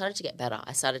gut started to get better.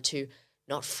 I started to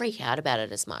not freak out about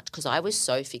it as much because I was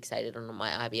so fixated on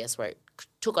my IBS where it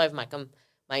took over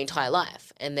my entire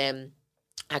life. And then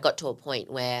I got to a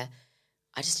point where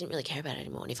I just didn't really care about it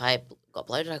anymore. And if I got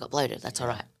bloated, I got bloated. That's all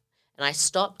right. And I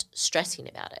stopped stressing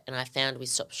about it. And I found we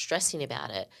stopped stressing about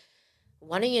it.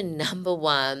 One of your number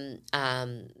one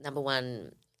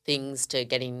things to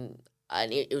getting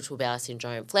an irritable bowel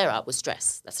syndrome flare-up was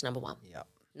stress. That's number one. Yep.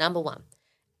 Number one.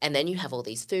 And then you have all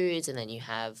these foods and then you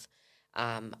have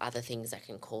other things that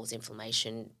can cause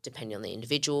inflammation depending on the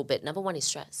individual. But number one is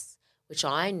stress, which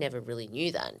I never really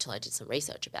knew that until I did some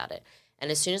research about it.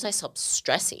 And as soon as I stopped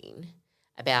stressing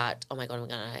about, oh, my God, I'm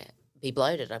going to be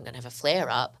bloated, I'm going to have a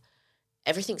flare-up,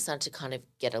 everything started to kind of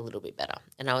get a little bit better.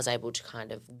 And I was able to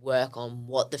kind of work on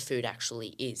what the food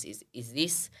actually is. Is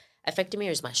this affecting me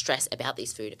or is my stress about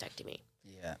this food affecting me?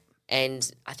 Yeah.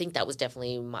 And I think that was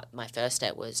definitely my first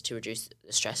step, was to reduce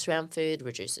the stress around food,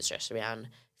 reduce the stress around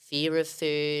fear of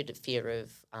food, fear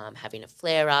of having a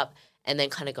flare-up, and then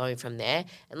kind of going from there.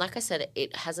 And like I said,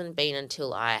 it hasn't been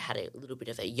until I had a little bit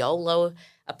of a YOLO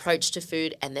approach to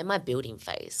food and then my building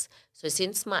phase. So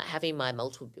since having my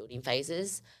multiple building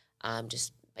phases,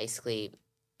 just basically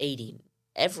eating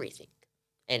everything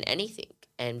and anything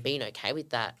and being okay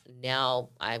with that, now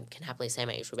I can happily say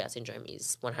my irritable bowel syndrome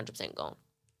is 100% gone.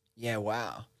 Yeah,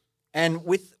 wow. And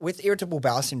with irritable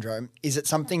bowel syndrome, is it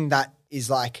something that is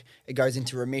like it goes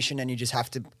into remission and you just have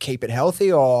to keep it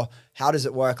healthy, or how does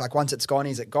it work? Like once it's gone,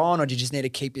 is it gone, or do you just need to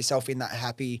keep yourself in that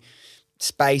happy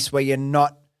space where you're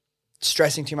not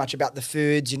stressing too much about the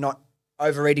foods, you're not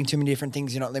overeating too many different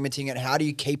things, you're not limiting it? How do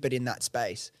you keep it in that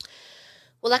space?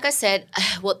 Well, like I said,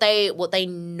 what they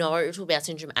know irritable bowel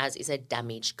syndrome as is a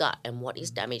damaged gut, and what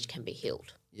is damaged can be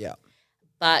healed. Yeah.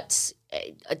 But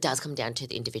it does come down to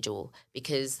the individual,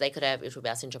 because they could have irritable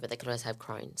bowel syndrome, but they could also have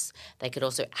Crohn's. They could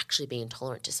also actually be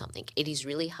intolerant to something. It is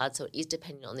really hard, so it is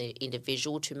dependent on the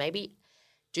individual to maybe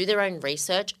do their own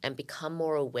research and become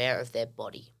more aware of their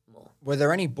body more. Were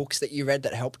there any books that you read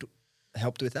that helped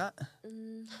with that?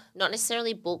 Not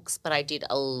necessarily books, but I did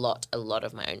a lot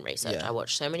of my own research. Yeah. I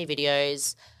watched so many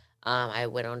videos. I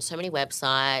went on so many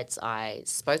websites. I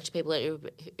spoke to people with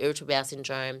irritable bowel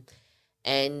syndrome,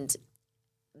 and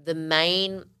the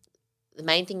main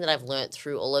thing that I've learnt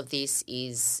through all of this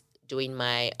is doing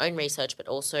my own research, but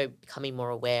also becoming more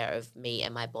aware of me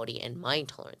and my body and my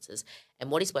intolerances and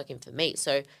what is working for me.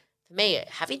 So for me,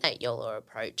 having that YOLO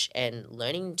approach and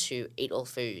learning to eat all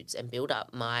foods and build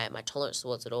up my tolerance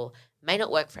towards it all may not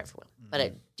work for everyone, but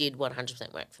it did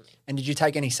 100% work for me. And did you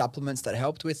take any supplements that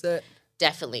helped with it?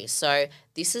 Definitely. So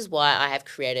this is why I have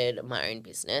created my own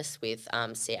business with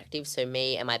C Active. So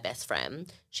me and my best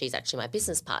friend, she's actually my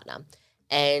business partner.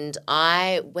 And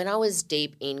when I was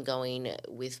deep in going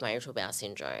with my irritable bowel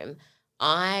syndrome,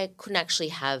 I couldn't actually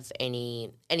have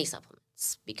any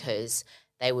supplements, because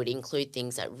they would include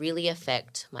things that really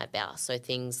affect my bowel. So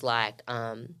things like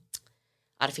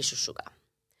artificial sugar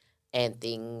and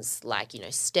things like,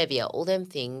 stevia, all them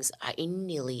things are in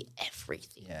nearly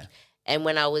everything. Yeah. And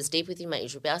when I was deep within my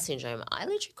irritable bowel syndrome, I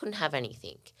literally couldn't have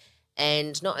anything.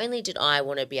 And not only did I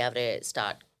want to be able to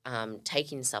start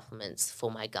taking supplements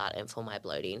for my gut and for my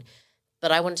bloating,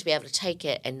 but I wanted to be able to take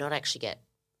it and not actually get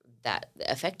that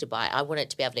affected by it. I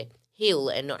wanted to be able to heal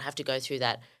and not have to go through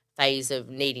that phase of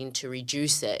needing to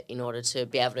reduce it in order to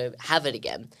be able to have it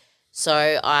again.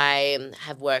 So I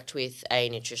have worked with a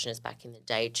nutritionist back in the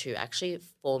day to actually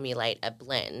formulate a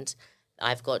blend.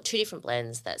 I've got 2 different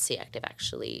blends that C Active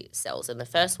actually sells. And the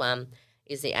first one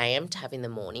is the AM to have in the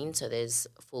morning. So there's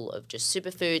full of just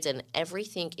superfoods, and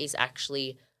everything is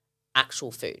actually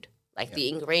actual food. Like the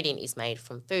ingredient is made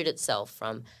from food itself,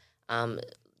 from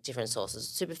different sources.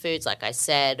 Superfoods, like I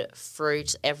said,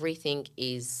 fruit, everything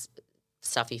is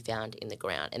stuff you found in the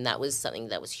ground. And that was something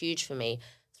that was huge for me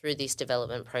through this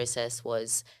development process,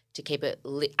 was to keep it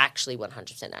actually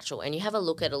 100% natural. And you have a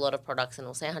look at a lot of products and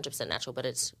it'll say 100% natural, but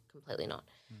it's completely not.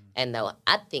 And they'll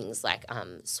add things like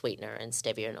sweetener and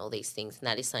stevia and all these things. And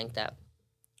that is something that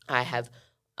I have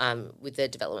with the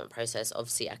development process of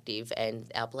C Active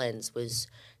and our blends, was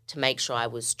to make sure I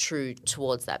was true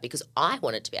towards that, because I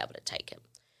wanted to be able to take it.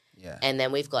 Yeah. And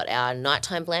then we've got our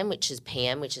nighttime blend, which is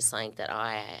PM, which is something that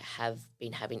I have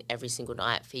been having every single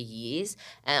night for years.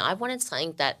 And I wanted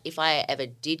something that if I ever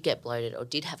did get bloated or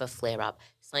did have a flare-up,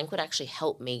 something would actually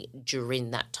help me during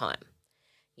that time,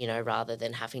 rather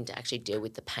than having to actually deal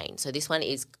with the pain. So this one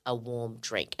is a warm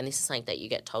drink, and this is something that you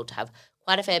get told to have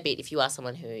quite a fair bit if you are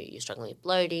someone who you're struggling with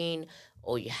bloating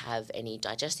or you have any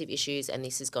digestive issues, and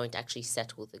this is going to actually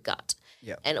settle the gut.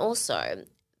 Yep. And also,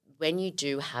 when you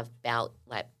do have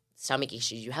stomach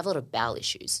issues, you have a lot of bowel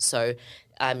issues. So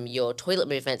your toilet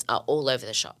movements are all over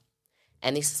the shop.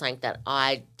 And this is something that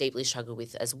I deeply struggle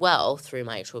with as well through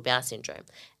my irritable bowel syndrome.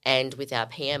 And with our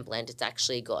PM blend, it's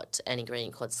actually got an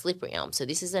ingredient called slippery elm. So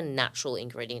this is a natural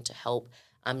ingredient to help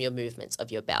your movements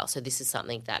of your bowel. So this is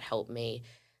something that helped me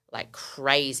like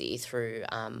crazy through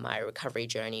my recovery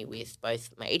journey with both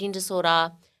my eating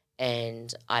disorder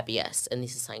and IBS. And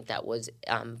this is something that was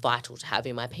vital to have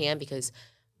in my PM, because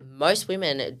most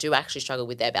women do actually struggle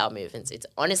with their bowel movements. It's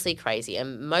honestly crazy.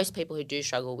 And most people who do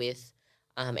struggle with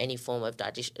any form of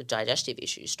digestive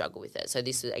issues struggle with it. So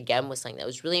this, again, was something that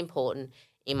was really important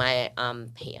in my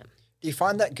PM. Do you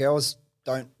find that girls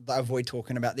they avoid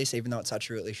talking about this, even though it's such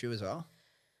a real issue as well?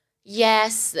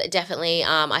 Yes, definitely.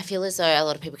 I feel as though a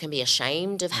lot of people can be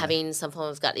ashamed of having some form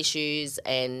of gut issues,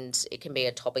 and it can be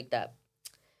a topic that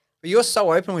But you're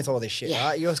so open with all this shit,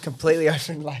 right? You're completely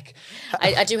open. Like,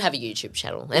 I do have a YouTube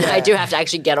channel, and I do have to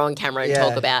actually get on camera and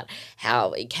talk about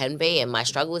how it can be and my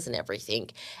struggles and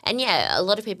everything. And a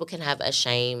lot of people can have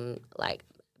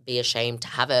be ashamed to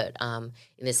have it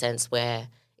in the sense where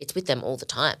it's with them all the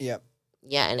time. Yeah.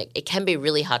 Yeah, and it can be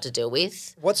really hard to deal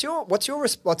with. What's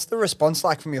the response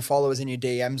like from your followers in your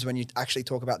DMs when you actually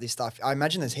talk about this stuff? I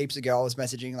imagine there's heaps of girls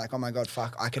messaging like, "Oh my God,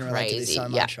 fuck, I can relate to this so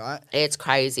much," right? It's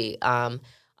crazy.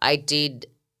 I did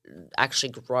actually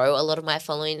grow a lot of my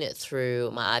following through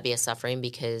my IBS suffering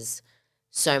because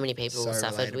so many people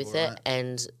suffered with it.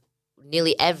 And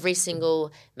nearly every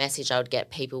single message I would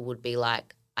get, people would be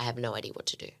like, I have no idea what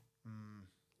to do.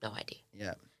 No idea.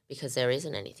 Yeah. Because there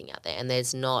isn't anything out there. And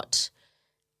there's not,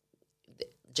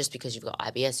 just because you've got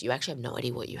IBS, you actually have no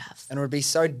idea what you have. And it would be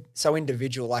so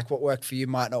individual. Like what worked for you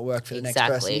might not work for the next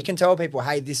person. You can tell people,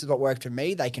 hey, this is what worked for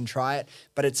me. They can try it.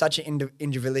 But it's such an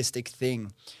individualistic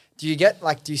thing. Do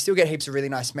you still get heaps of really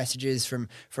nice messages from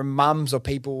mums or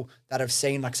people that have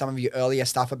seen like some of your earlier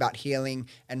stuff about healing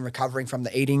and recovering from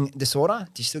the eating disorder?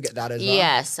 Do you still get that as well?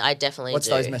 Yes, I definitely do. What's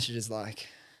those messages like?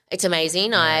 It's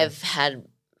amazing. I've had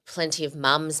plenty of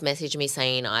mums message me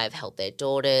saying I've helped their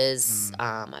daughters.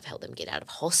 I've helped them get out of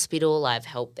hospital. I've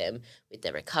helped them with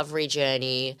their recovery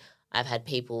journey. I've had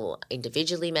people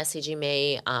individually messaging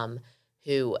me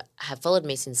who have followed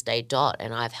me since day dot,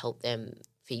 and I've helped them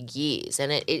for years.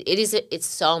 And it's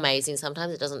so amazing.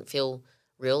 Sometimes it doesn't feel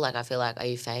real. Like I feel like, are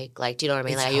you fake? Like, do you know what I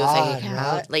mean? It's like, are you hard, a fake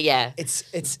account? right? Like, yeah.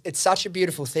 It's such a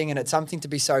beautiful thing, and it's something to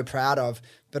be so proud of.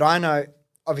 But I know,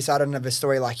 obviously I don't have a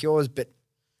story like yours, but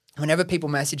whenever people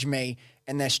message me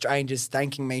and they're strangers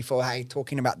thanking me for, hey,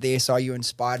 talking about this, or you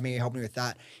inspired me, you helped me with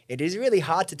that, it is really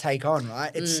hard to take on,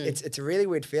 right? It's a really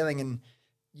weird feeling, and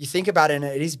you think about it and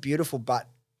it is beautiful, but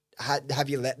have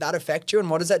you let that affect you? And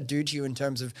what does that do to you in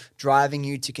terms of driving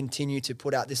you to continue to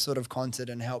put out this sort of content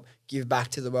and help give back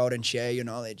to the world and share your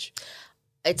knowledge?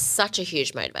 It's such a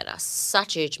huge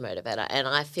motivator. And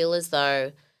I feel as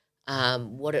though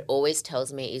what it always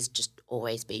tells me is just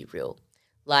always be real.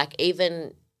 Like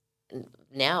even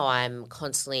now I'm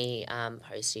constantly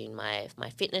posting my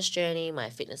fitness journey, my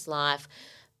fitness life,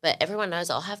 but everyone knows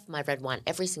I'll have my red wine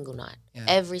every single night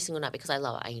because I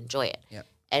love it. I enjoy it. Yep.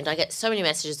 And I get so many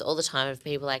messages all the time of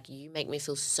people like, you make me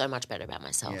feel so much better about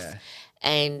myself. Yeah.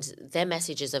 And their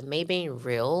messages of me being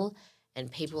real and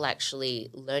people actually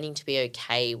learning to be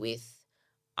okay with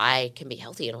I can be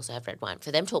healthy and also have red wine.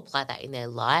 For them to apply that in their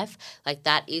life, like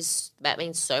that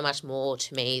means so much more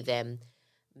to me than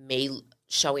me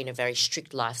showing a very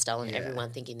strict lifestyle and everyone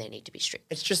thinking they need to be strict.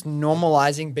 It's just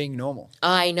normalizing being normal.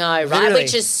 I know, Literally. right?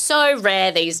 Which is so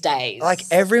rare these days. Like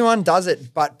everyone does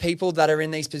it, but people that are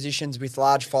in these positions with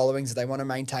large followings, they want to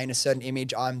maintain a certain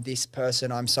image. I'm this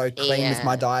person. I'm so clean with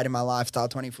my diet and my lifestyle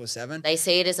 24/7. They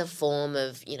see it as a form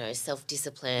of,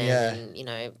 self-discipline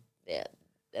and,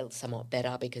 they're somewhat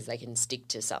better because they can stick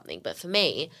to something. But for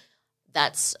me,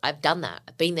 I've done that.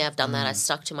 I've been there, I've done that. I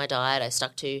stuck to my diet. I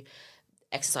stuck to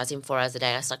exercising 4 hours a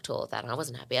day. I stuck to all of that and I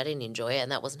wasn't happy. I didn't enjoy it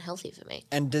and that wasn't healthy for me.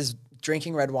 And does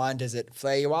drinking red wine, does it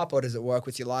flare you up or does it work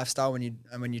with your lifestyle when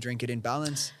you drink it in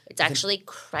balance? It's actually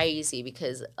crazy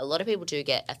because a lot of people do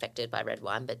get affected by red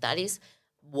wine, but that is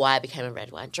why I became a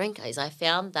red wine drinker is I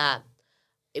found that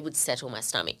it would settle my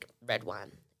stomach, red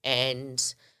wine.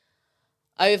 And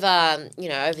over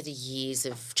the years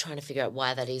of trying to figure out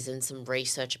why that is and some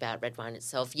research about red wine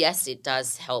itself, yes, it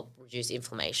does help reduce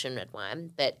inflammation, red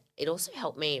wine, but it also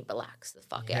helped me relax the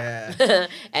fuck out.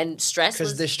 And stress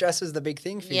because the stress is the big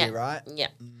thing for you, right? Yeah.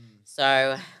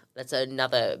 So that's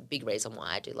another big reason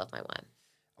why I do love my wine.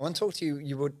 I want to talk to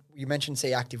you. You mentioned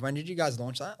C Active. When did you guys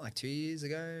launch that? Like 2 years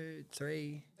ago?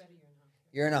 3? About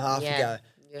a year and a half ago.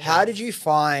 How did you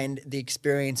find the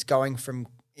experience going from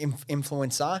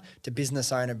influencer to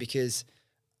business owner? Because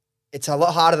it's a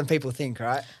lot harder than people think,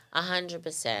 right?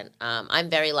 100%. I'm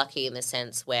very lucky in the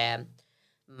sense where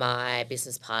my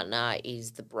business partner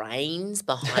is the brains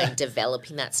behind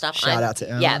developing that stuff. Shout out to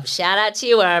Irma. Yeah, shout out to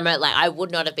you, Irma. Like I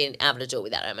would not have been able to do it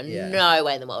without Irma. Yeah. No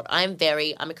way in the world. I'm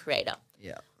a creator.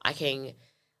 Yeah. I can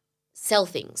sell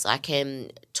things. I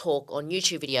can talk on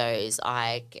YouTube videos.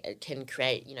 I can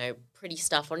create, pretty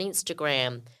stuff on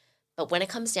Instagram. But when it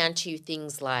comes down to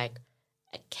things like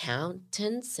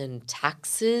accountants and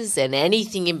taxes and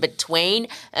anything in between,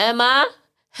 Irma,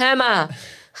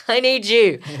 I need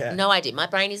you. Yeah. No idea. My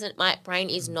brain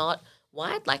is not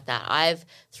wired like that.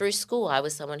 Through school, I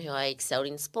was someone who I excelled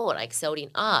in sport. I excelled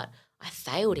in art. I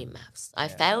failed in maths. I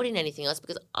failed in anything else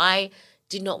because I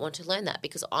did not want to learn that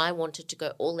because I wanted to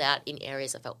go all out in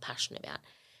areas I felt passionate about.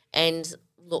 And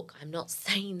look, I'm not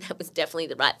saying that was definitely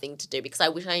the right thing to do because I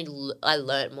wish I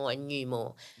learned more and knew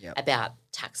more about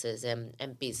taxes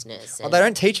and business. Well, they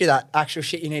don't teach you that actual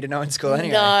shit you need to know in school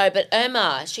anyway. No, but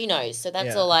Irma, she knows. So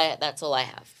that's all I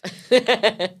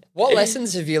have. What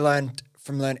lessons have you learned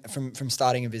from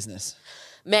starting a business?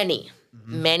 Many.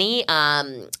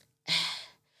 And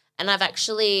I've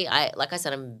actually, like I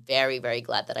said, I'm very, very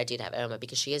glad that I did have Irma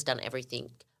because she has done everything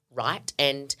right.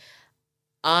 And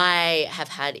I have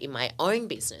had in my own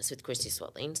business with Christie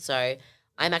Swadling. So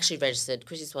I'm actually registered.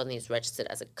 Christie Swadling is registered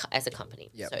as a company.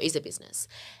 So it is a business.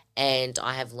 And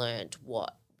I have learned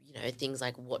things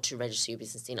like what to register your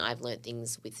business in. I've learned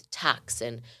things with tax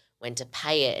and when to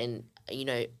pay it and,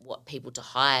 what people to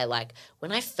hire. Like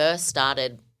when I first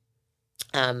started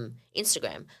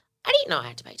Instagram, I didn't know I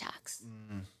had to pay tax.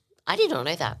 I did not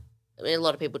know that. I mean, a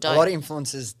lot of people don't. A lot of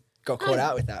influencers got caught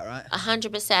out with that, right?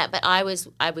 100%. But I was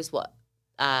what?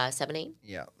 17.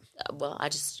 Yeah. Well, I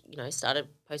just, started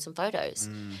posting photos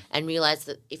and realized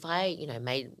that if I,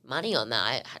 made money on that,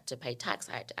 I had to pay tax.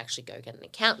 I had to actually go get an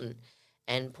accountant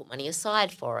and put money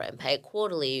aside for it and pay it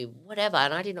quarterly, whatever.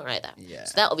 And I did not know that. Yeah.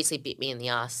 So that obviously bit me in the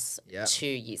ass 2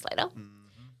 years later.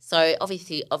 So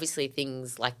obviously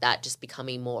things like that, just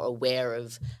becoming more aware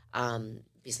of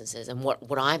businesses and what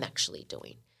I'm actually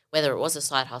doing. Whether it was a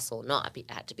side hustle or not,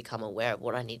 I had to become aware of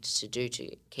what I needed to do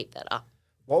to keep that up.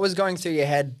 What was going through your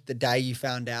head the day you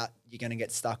found out you're going to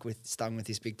get stung with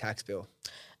this big tax bill?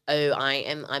 Oh,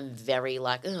 I'm very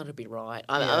like, it'll be right.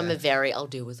 I'll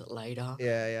deal with it later.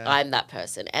 Yeah. I'm that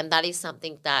person. And that is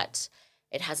something that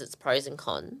it has its pros and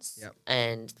cons. Yep.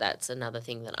 And that's another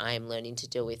thing that I am learning to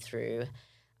deal with through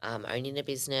owning a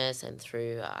business and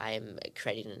through I'm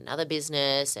creating another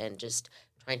business and just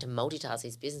trying to multitask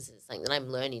these businesses. Something that I'm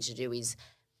learning to do is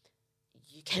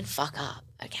you can fuck up,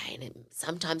 okay? And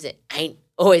sometimes it ain't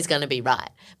always going to be right.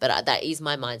 But that is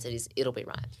my mindset is it'll be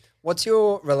right. What's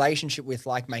your relationship with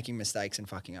like making mistakes and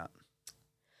fucking up?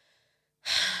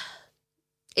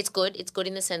 It's good. It's good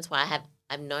in the sense where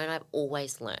I've known I've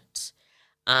always learnt.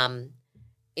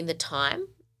 In the time,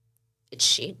 it's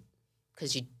shit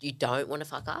because you don't want to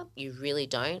fuck up. You really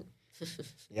don't.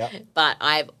 Yeah. But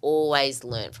I've always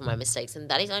learnt from my mistakes, and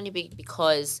that is only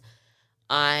because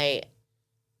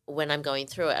when I'm going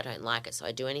through it, I don't like it, so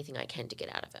I do anything I can to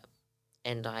get out of it.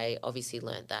 And I obviously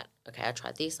learned that, okay, I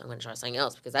tried this, I'm going to try something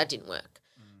else because that didn't work.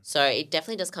 So it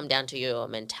definitely does come down to your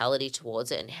mentality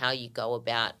towards it and how you go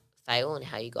about fail and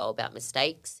how you go about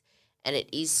mistakes. And it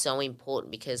is so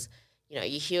important because,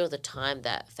 you hear all the time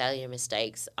that failure and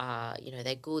mistakes are,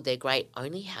 they're good, they're great,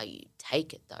 only how you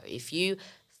take it though. If you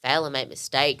fail and make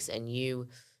mistakes and you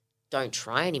don't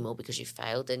try anymore because you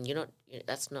failed, then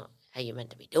that's not how you're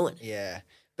meant to be doing it. Yeah.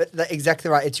 But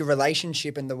exactly right. It's your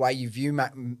relationship and the way you view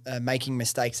making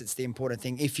mistakes that's the important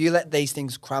thing. If you let these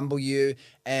things crumble you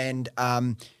and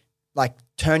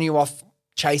turn you off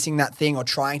chasing that thing or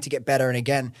trying to get better, and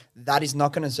again, that is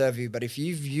not going to serve you. But if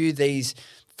you view these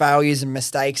failures and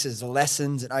mistakes as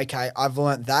lessons and, okay, I've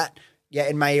learned that, yeah,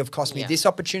 it may have cost me this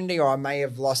opportunity or I may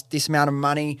have lost this amount of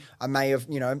money. I may have,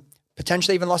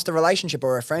 potentially even lost a relationship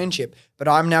or a friendship, but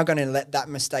I'm now going to let that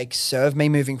mistake serve me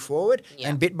moving forward. Yeah.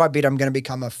 And bit by bit, I'm going to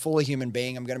become a fuller human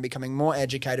being. I'm going to be becoming more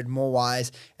educated, more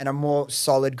wise, and a more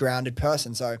solid, grounded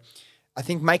person. So I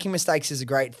think making mistakes is a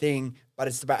great thing, but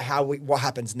it's about what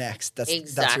happens next. That's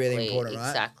really important, right?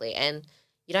 Exactly. And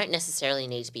you don't necessarily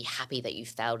need to be happy that you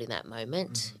failed in that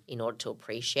moment in order to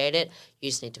appreciate it. You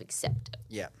just need to accept it.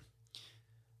 Yeah.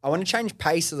 I want to change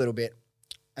pace a little bit,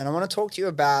 and I want to talk to you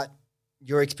about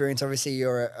your experience. Obviously,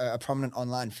 you're a prominent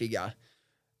online figure.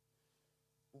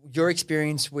 Your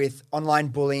experience with online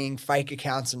bullying, fake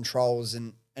accounts and trolls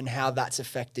and how that's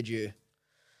affected you.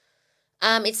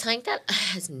 It's something that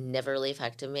has never really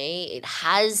affected me. It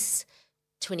has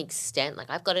to an extent. Like,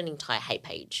 I've got an entire hate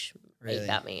page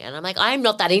about me. And I'm like, I'm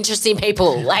not that interesting,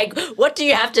 people. Like, what do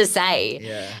you have to say?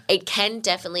 Yeah. It can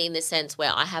definitely, in the sense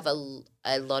where I have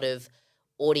a lot of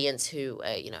audience who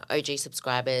are, OG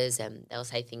subscribers, and they'll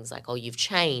say things like, oh, you've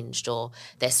changed, or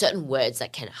there's certain words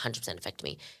that can 100% affect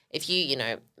me. If you,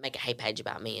 make a hate page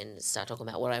about me and start talking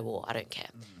about what I wore, I don't care.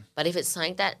 But if it's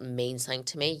something that means something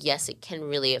to me, yes, it can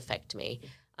really affect me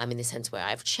in the sense where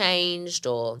I've changed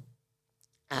or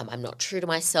I'm not true to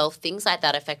myself. Things like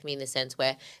that affect me in the sense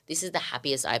where this is the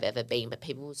happiest I've ever been, but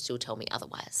people will still tell me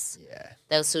otherwise. Yeah.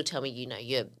 They'll still tell me,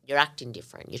 you're acting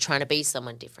different. You're trying to be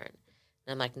someone different.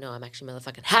 And I'm like, no, I'm actually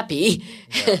motherfucking happy.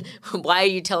 Yeah. Why are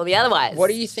you telling me otherwise? What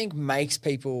do you think makes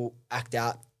people act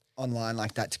out online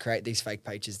like that to create these fake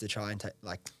pages to try and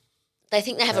They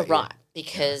think they have a right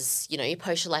because, you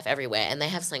post your life everywhere and they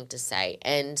have something to say.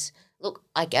 And look,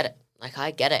 I get it. Like,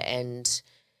 I get it. And,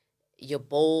 you're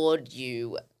bored,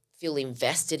 you feel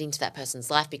invested into that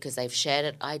person's life because they've shared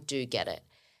it. I do get it.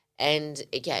 And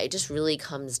it just really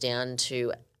comes down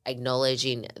to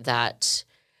acknowledging that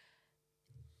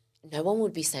no one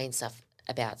would be saying stuff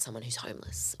about someone who's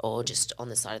homeless or just on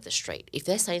the side of the street. If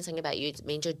they're saying something about you, it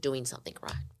means you're doing something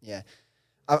right. Yeah.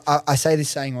 I say this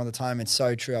saying all the time. It's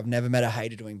so true. I've never met a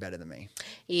hater doing better than me.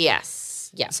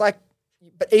 Yes. Yeah. It's like,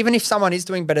 but even if someone is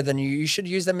doing better than you, you should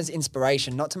use them as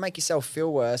inspiration, not to make yourself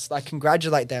feel worse. Like,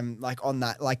 congratulate them, like, on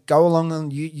that. Like, go along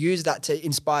and use that to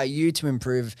inspire you to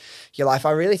improve your life. I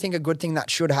really think a good thing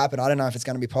that should happen, I don't know if it's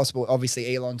going to be possible.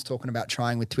 Obviously, Elon's talking about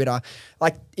trying with Twitter.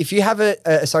 Like, if you have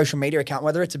a social media account,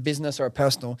 whether it's a business or a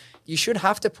personal, you should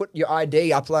have to put your ID,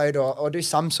 upload or do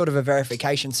some sort of a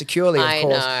verification securely, of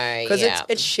course. Because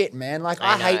it's shit, man. Like,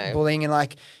 I hate bullying and,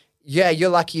 like, yeah, you're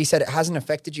lucky you said it hasn't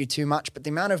affected you too much, but the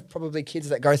amount of probably kids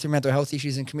that go through mental health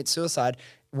issues and commit suicide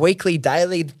weekly,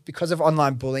 daily because of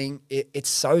online bullying, it's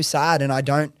so sad. And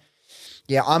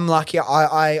I'm lucky.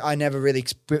 I never really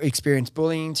experienced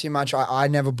bullying too much. I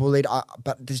never bullied,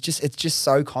 but it's just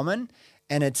so common.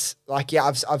 And it's like,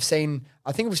 yeah, I've seen,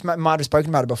 I think we might have spoken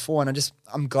about it before, and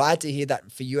I'm glad to hear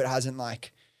that for you it hasn't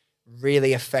like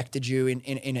really affected you in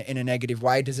a negative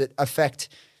way. Does it affect?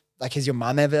 Like, has your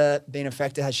mum ever been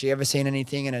affected? Has she ever seen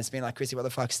anything and it's been like, Christie, what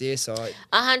the fuck's this? Or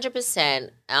 100%.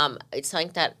 It's something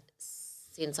that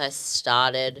since I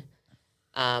started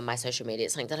my social media,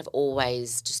 it's something that I've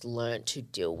always just learned to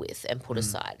deal with and put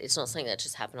aside. It's not something that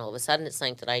just happened all of a sudden. It's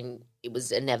something that it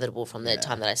was inevitable from the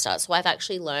time that I started. So I've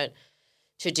actually learned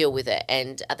to deal with it.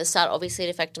 And at the start, obviously, it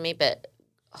affected me. But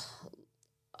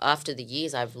after the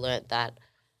years, I've learned that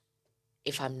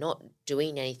if I'm not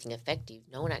doing anything effective,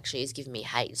 no one actually is giving me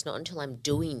hate. It's not until I'm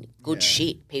doing good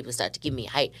shit people start to give me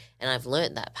hate, and I've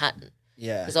learned that pattern.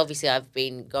 Yeah. Because obviously I've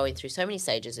been going through so many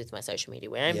stages with my social media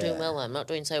where I'm doing well, where I'm not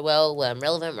doing so well, where I'm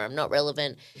relevant, where I'm not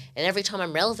relevant. And every time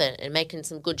I'm relevant and making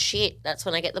some good shit, that's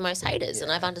when I get the most haters,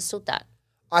 and I've understood that.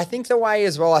 I think the way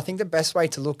as well, I think the best way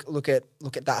to look at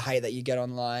that hate that you get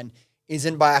online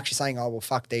isn't by actually saying, oh, well,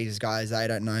 fuck these guys, they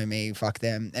don't know me, fuck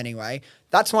them anyway.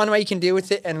 That's one way you can deal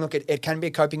with it. And look, it can be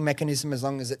a coping mechanism as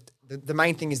long as the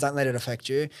main thing is don't let it affect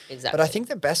you. Exactly. But I think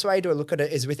the best way to look at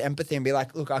it is with empathy and be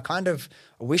like, look, I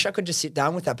wish I could just sit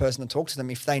down with that person and talk to them.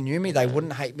 If they knew me, they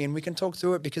wouldn't hate me, and we can talk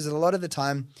through it, because a lot of the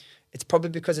time it's probably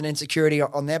because of an insecurity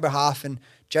on their behalf, and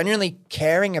genuinely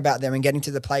caring about them and getting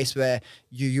to the place where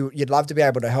you'd love to be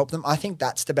able to help them. I think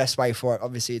that's the best way for it.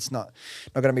 Obviously, it's not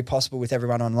going to be possible with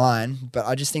everyone online, but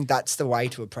I just think that's the way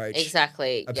to approach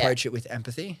it with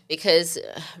empathy. Because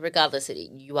regardless,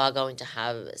 you are going to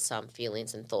have some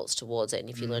feelings and thoughts towards it, and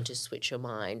if you learn to switch your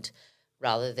mind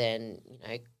rather than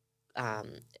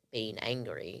being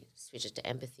angry, switch it to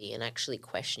empathy and actually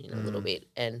questioning a little bit.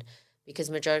 And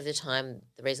because majority of the time,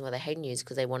 the reason why they hate you is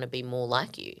because they want to be more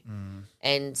like you.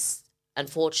 And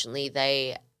unfortunately,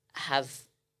 they have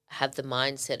the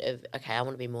mindset of, okay, I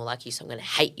want to be more like you, so I'm going to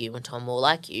hate you until I'm more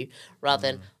like you, rather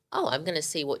than, oh, I'm going to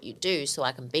see what you do so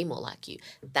I can be more like you.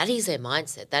 That is their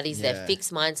mindset. That is their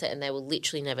fixed mindset, and they will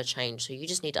literally never change. So you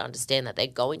just need to understand that they're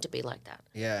going to be like that.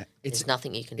 Yeah. There's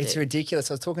nothing you can do. It's ridiculous.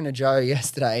 I was talking to Joe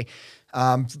yesterday.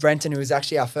 Brenton, who was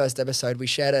actually our first episode, we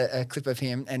shared a clip of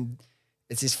him, and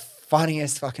it's this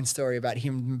funniest fucking story about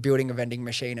him building a vending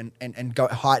machine and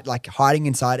hiding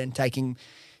inside and taking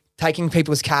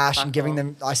people's cash and giving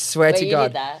them. I swear to God.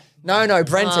 Did that? No,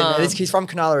 Brenton. He's from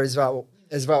Cronulla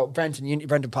as well.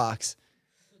 Brenton Parks.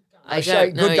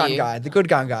 Good gun guy. The good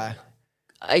gun guy.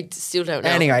 I still don't know.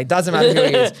 Anyway, it doesn't matter who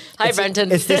he is. Hi, Brenton.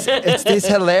 It's this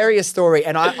hilarious story,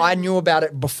 and I knew about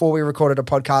it before we recorded a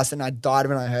podcast, and I died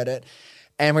when I heard it.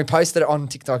 And we posted it on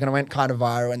TikTok, and it went kind of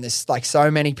viral, and there's like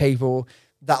so many people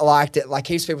that liked it. Like,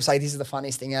 heaps of people say this is the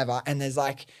funniest thing ever. And there's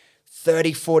like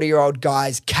 30, 40-year-old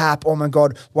guys cap, oh my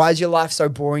God, why is your life so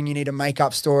boring? You need to make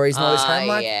up stories and all this. I'm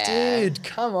like, dude,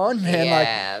 come on, man.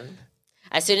 Yeah.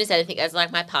 As soon as anything, as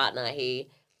like my partner,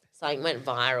 something went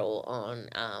viral on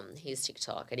his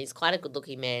TikTok, and he's quite a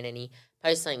good-looking man, and he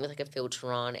posted something with like a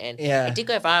filter on, and it did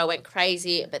go viral, went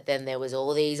crazy, but then there was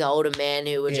all these older men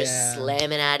who were just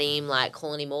slamming at him, like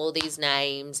calling him all these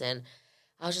names, and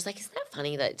I was just like, isn't that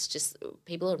funny that it's just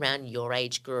people around your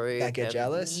age group that get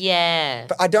jealous? Yeah.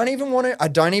 But I don't even want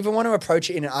to approach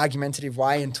it in an argumentative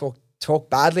way and talk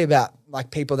badly about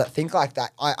like people that think like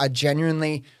that. I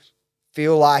genuinely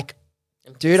feel like,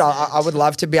 dude, I would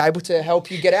love to be able to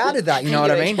help you get out of that. You know what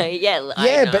I mean?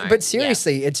 But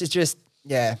seriously, it's just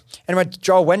Anyway,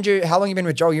 Joel, how long you been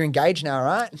with Joel? You're engaged now,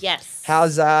 right? Yes. How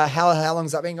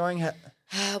long's that been going?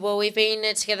 Well, we've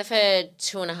been together for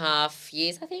 2.5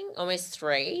 years, I think, almost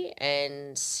 3,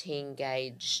 and he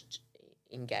engaged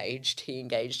engaged. He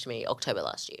engaged me October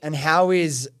last year. And how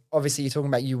is, obviously you're talking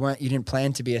about you didn't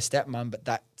plan to be a stepmom, but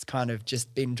that's kind of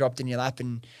just been dropped in your lap.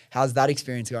 And how's that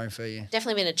experience going for you?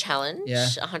 Definitely been a challenge. Yeah.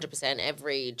 100%.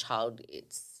 Every child,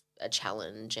 it's a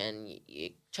challenge, and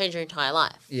you change your entire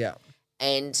life. Yeah.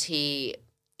 And he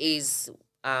is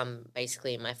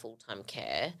basically in my full-time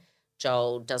care.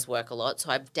 Joel does work a lot, so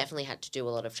I've definitely had to do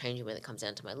a lot of changing when it comes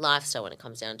down to my lifestyle, when it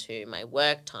comes down to my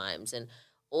work times, and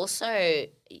also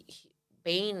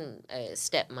being a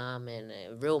stepmom and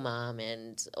a real mom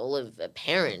and all of a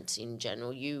parent in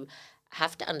general. You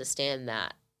have to understand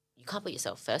that you can't put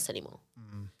yourself first anymore.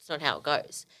 It's not how it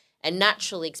goes. And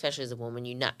naturally, especially as a woman,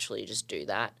 you naturally just do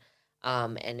that.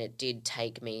 And it did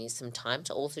take me some time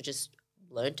to also just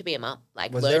learn to be a mum,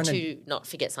 like learn to not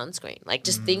forget sunscreen, like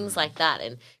just things like that.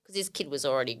 And because this kid was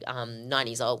already 9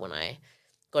 years old when I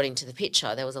got into the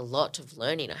picture, there was a lot of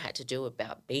learning I had to do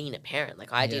about being a parent.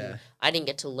 Like I didn't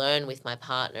get to learn with my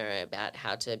partner about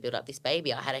how to build up this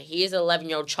baby. I had here's an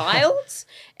 11-year-old child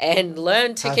and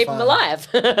learn to keep him alive.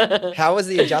 How was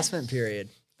the adjustment period?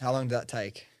 How long did that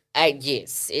take?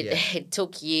 Yes, it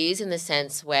took years in the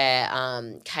sense where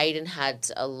Caden had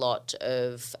a lot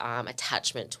of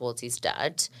attachment towards his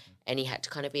dad, and he had to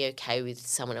kind of be okay with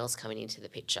someone else coming into the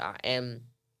picture. And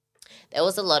there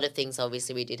was a lot of things,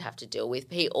 obviously, we did have to deal with.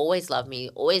 He always loved me,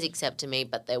 always accepted me,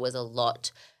 but there was a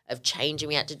lot of changing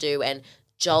we had to do. And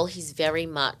Joel, he's very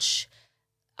much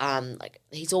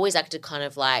he's always acted kind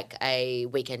of like a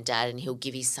weekend dad, and he'll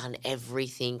give his son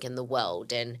everything in the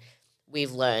world. And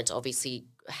we've learned, obviously,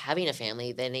 having a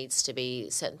family, there needs to be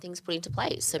certain things put into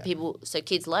place so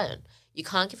kids learn. You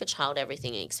can't give a child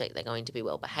everything and expect they're going to be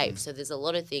well behaved. So there's a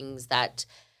lot of things that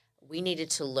we needed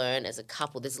to learn as a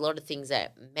couple. There's a lot of things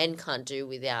that men can't do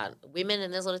without women,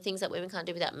 and there's a lot of things that women can't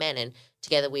do without men. And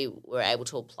together we were able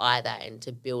to apply that and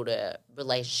to build a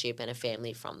relationship and a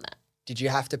family from that. Did you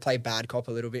have to play bad cop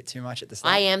a little bit too much at the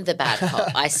start? I am the bad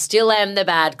cop. I still am the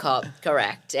bad cop,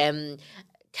 correct.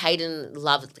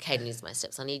 Caden is my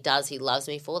stepson. He loves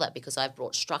me for that because I've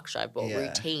brought structure, I've brought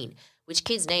routine, which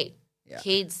kids need. Yeah.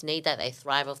 Kids need that. They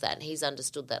thrive off that. And he's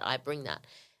understood that I bring that.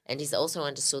 And he's also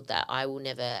understood that I will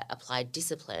never apply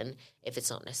discipline if it's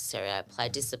not necessary. I apply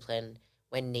discipline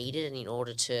when needed and in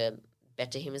order to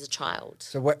better him as a child.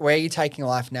 So where are you taking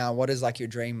life now? What does like your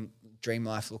dream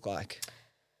life look like?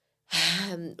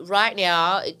 Right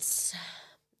now,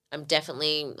 I'm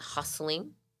definitely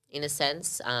hustling in a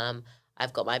sense.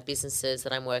 I've got my businesses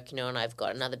that I'm working on. I've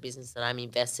got another business that I'm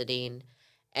invested in.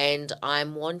 And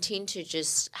I'm wanting to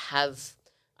just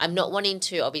I'm not wanting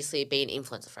to obviously be an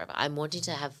influencer forever. I'm wanting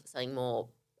to have something more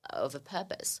of a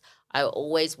purpose. I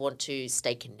always want to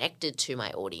stay connected to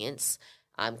my audience.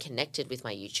 I'm connected with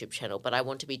my YouTube channel, but I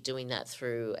want to be doing that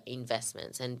through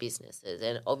investments and businesses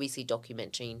and obviously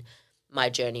documenting my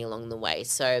journey along the way.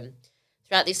 So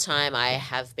throughout this time, I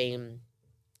have been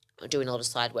doing a lot of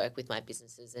side work with my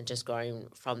businesses and just growing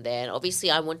from there. And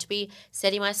obviously I want to be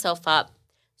setting myself up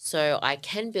so I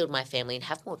can build my family and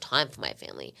have more time for my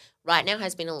family. Right now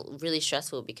has been really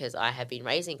stressful because I have been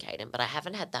raising Caden, but I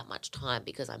haven't had that much time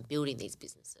because I'm building these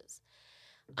businesses.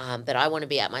 But I want to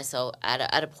be at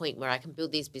a point where I can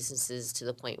build these businesses to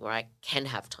the point where I can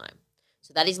have time.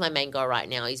 So that is my main goal right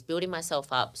now, is building myself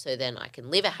up so then I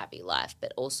can live a happy life,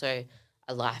 but also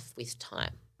a life with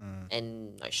time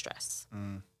and no stress.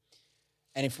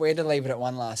 And if we had to leave it at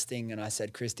one last thing, and I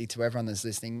said, Christie, to everyone that's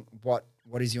listening, what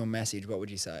is your message? What would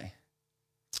you say?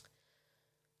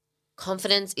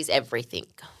 Confidence is everything.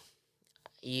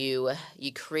 You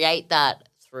create that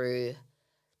through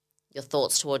your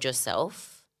thoughts toward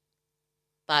yourself,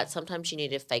 but sometimes you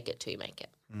need to fake it till you make it.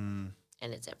 And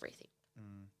it's everything.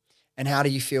 And how do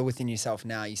you feel within yourself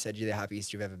now? You said you're the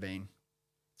happiest you've ever been.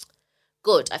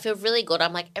 Good. I feel really good.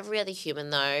 I'm like every other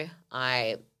human though.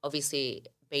 I obviously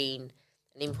being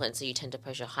an influencer, you tend to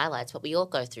post your highlights, but we all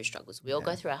go through struggles. We all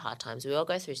go through our hard times. We all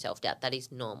go through self-doubt. That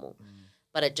is normal.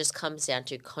 But it just comes down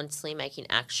to constantly making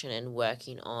action and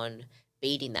working on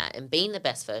beating that and being the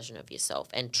best version of yourself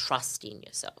and trusting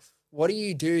yourself. What do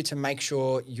you do to make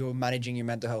sure you're managing your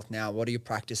mental health now? What are your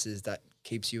practices that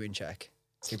keeps you in check,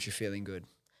 keeps you feeling good?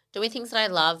 Doing things that I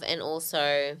love and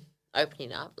also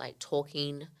opening up, like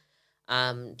talking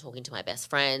to my best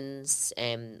friends,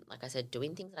 and like I said,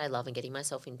 doing things that I love and getting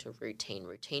myself into routine.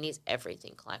 Routine is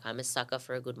everything. Like I'm a sucker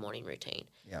for a good morning routine.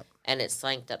 Yep. And it's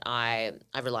something that I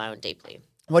rely on deeply.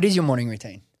 What is your morning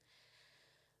routine?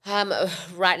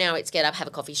 Right now it's get up, have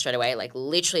a coffee straight away. Like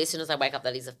literally as soon as I wake up,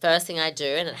 that is the first thing I do,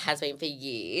 and it has been for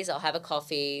years. I'll have a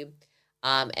coffee,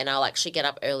 and I'll actually get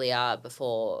up earlier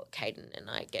before Caden and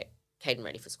I get Caden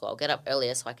ready for school. I'll get up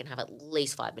earlier so I can have at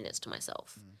least 5 minutes to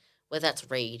myself. whether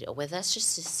that's read or whether that's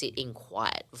just to sit in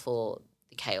quiet before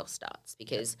the chaos starts.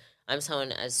 Because I'm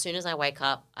someone, as soon as I wake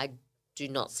up, I do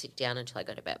not sit down until I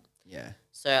go to bed. Yeah.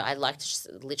 So I like to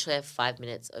just literally have 5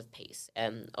 minutes of peace.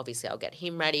 And obviously I'll get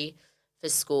him ready for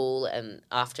school, and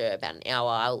after about an hour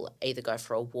I'll either go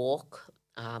for a walk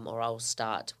or I'll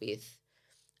start with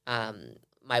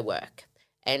my work.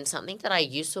 And something that I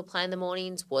used to apply in the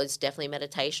mornings was definitely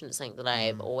meditation. It's something that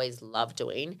I've always loved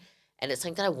doing, and it's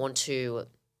something that I want to,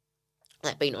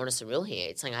 like, being honest and real here,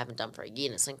 it's something I haven't done for a year,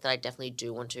 and it's something that I definitely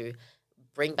do want to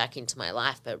bring back into my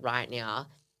life. But right now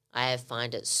I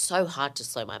find it so hard to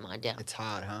slow my mind down. It's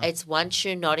hard, huh? It's once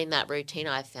you're not in that routine,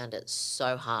 I found it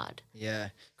so hard. Yeah.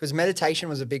 Because meditation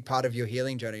was a big part of your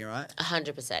healing journey, right?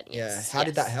 100%, yes. Yeah. How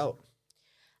did that help?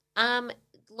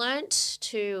 Learned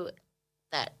to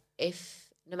that if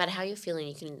no matter how you're feeling,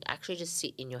 you can actually just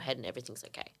sit in your head and everything's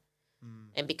okay.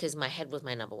 And because my head was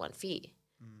my number one fear,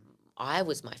 I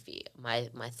was my fear.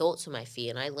 My thoughts were my fear,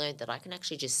 and I learned that I can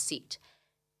actually just sit,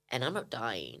 and I'm not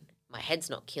dying. My head's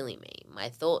not killing me. My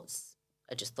thoughts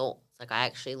are just thoughts. Like, I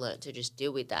actually learned to just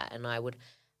deal with that, and I would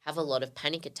have a lot of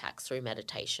panic attacks through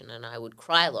meditation, and I would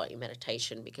cry a lot in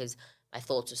meditation because my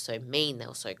thoughts were so mean, they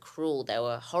were so cruel, they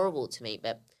were horrible to me.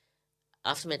 But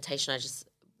after meditation, I just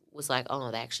was like,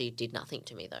 oh, they actually did nothing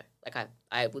to me though. Like,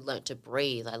 I would learn to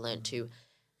breathe. I learned to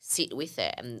sit with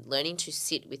it, and learning to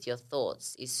sit with your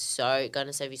thoughts is so going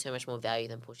to serve you so much more value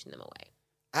than pushing them away.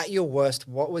 At your worst,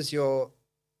 what was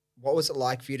it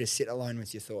like for you to sit alone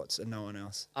with your thoughts and no one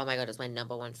else? Oh my God, it was my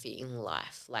number one fear in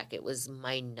life. Like, it was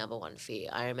my number one fear.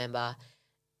 I remember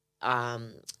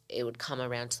it would come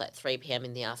around to like 3 p.m.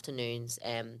 in the afternoons,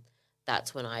 and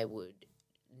that's when I would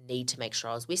need to make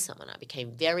sure I was with someone. I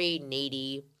became very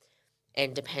needy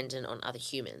and dependent on other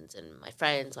humans and my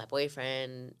friends, my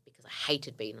boyfriend, because I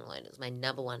hated being alone. It was my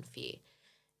number one fear.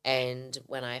 And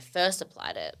when I first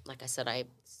applied it, like I said, I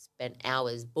spent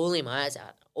hours bawling my eyes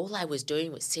out. All I was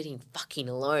doing was sitting fucking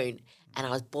alone, and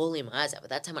I was bawling my eyes out. But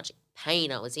that's how much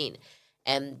pain I was in.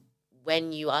 And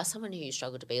when you are someone who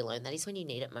struggle to be alone, that is when you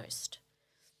need it most.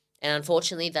 And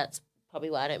unfortunately, that's probably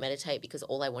why I don't meditate, because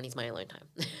all I want is my alone time.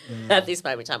 At this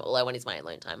moment in time, all I want is my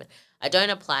alone time. And I don't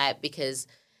apply it because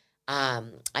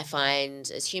I find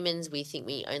as humans, we think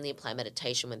we only apply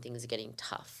meditation when things are getting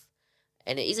tough.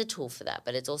 And it is a tool for that,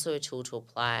 but it's also a tool to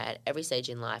apply at every stage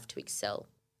in life to excel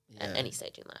at any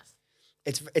stage in life.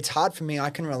 It's hard for me. I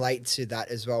can relate to that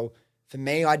as well. For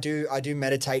me, I do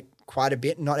meditate quite a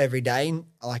bit, not every day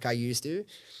like I used to,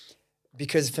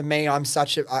 because for me, I'm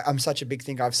such a big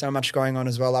thinker. I have so much going on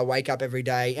as well. I wake up every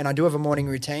day, and I do have a morning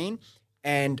routine,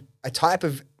 and a type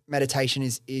of meditation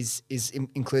is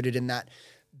included in that.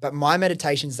 But my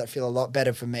meditations that feel a lot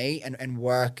better for me and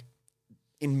work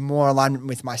in more alignment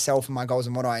with myself and my goals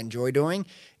and what I enjoy doing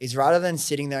is, rather than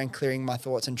sitting there and clearing my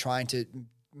thoughts and trying to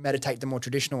meditate the more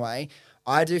traditional way,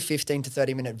 I do 15 to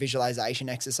 30 minute visualization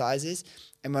exercises.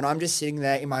 And when I'm just sitting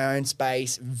there in my own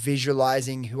space,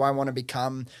 visualizing who I want to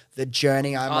become, the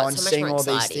journey I'm on, seeing all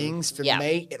these things, for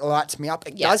me, it lights me up.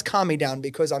 It does calm me down,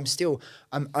 because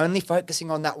I'm only focusing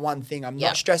on that one thing. I'm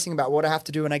not stressing about what I have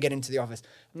to do when I get into the office.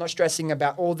 I'm not stressing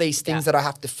about all these things that I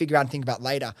have to figure out and think about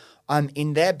later. I'm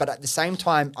in there, but at the same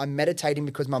time, I'm meditating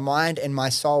because my mind and my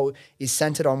soul is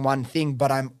centered on one thing,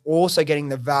 but I'm also getting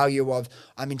the value of,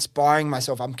 I'm inspiring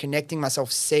myself, I'm connecting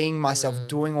myself, seeing myself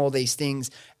doing all these things,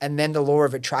 and then the law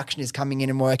of attraction is coming in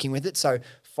and working with it. So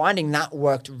finding that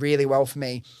worked really well for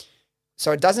me.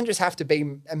 So it doesn't just have to be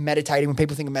meditating. When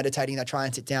people think of meditating, they try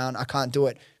and sit down. I can't do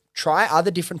it. Try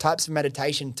other different types of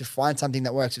meditation to find something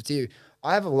that works with you.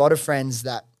 I have a lot of friends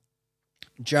that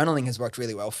journaling has worked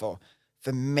really well for.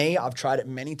 For me, I've tried it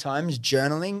many times.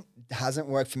 Journaling hasn't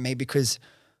worked for me because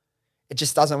it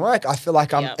just doesn't work. I feel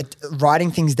like I'm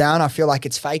writing things down. I feel like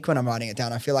it's fake when I'm writing it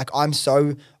down. I feel like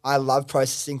I love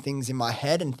processing things in my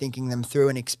head and thinking them through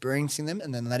and experiencing them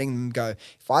and then letting them go.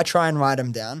 If I try and write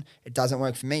them down, it doesn't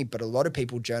work for me. But a lot of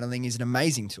people, journaling is an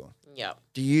amazing tool. Yeah.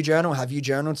 Do you journal? Have you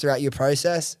journaled throughout your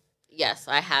process? Yes,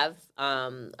 I have.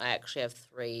 I actually have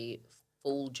 3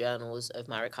 full journals of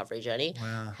my recovery journey.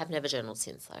 Wow. Have never journaled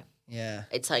since though. Yeah.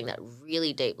 It's something that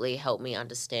really deeply helped me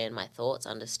understand my thoughts,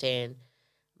 understand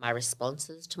my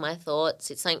responses to my thoughts.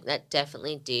 It's something that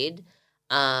definitely did.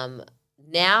 Now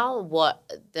the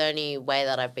only way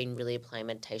that I've been really applying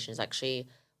meditation is actually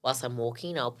whilst I'm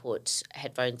walking, I'll put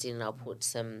headphones in and I'll put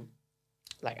some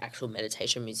like actual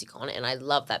meditation music on. And I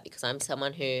love that because I'm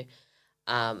someone who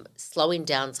slowing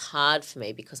down's hard for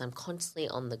me because I'm constantly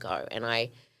on the go, and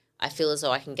I feel as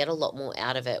though I can get a lot more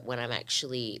out of it when I'm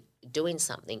actually doing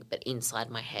something but inside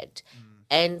my head.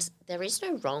 And there is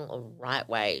no wrong or right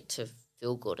way to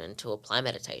feel good and to apply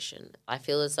meditation. I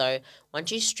feel as though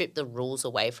once you strip the rules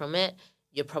away from it,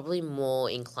 you're probably more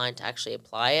inclined to actually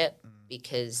apply it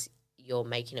because you're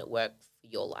making it work for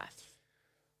your life.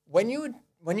 When you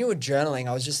were journaling,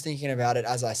 I was just thinking about it,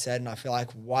 as I said, and I feel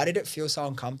like, why did it feel so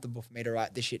uncomfortable for me to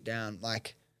write this shit down?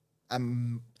 Like, I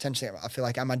feel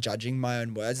like, am I judging my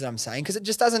own words that I'm saying? Because it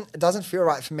doesn't feel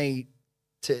right for me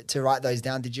to write those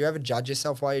down. Did you ever judge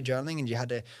yourself while you're journaling and you had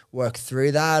to work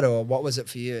through that, or what was it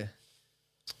for you?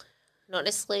 Not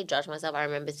necessarily judge myself. I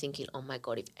remember thinking, oh my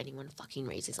God, if anyone fucking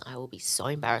reads this, I will be so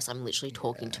embarrassed. I'm literally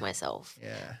talking to myself.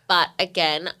 Yeah. But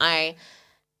again, I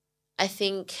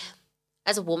think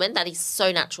as a woman, that is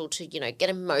so natural to, get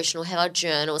emotional, have our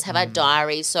journals, have our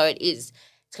diaries. So it's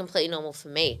completely normal for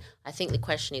me. I think the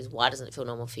question is, why doesn't it feel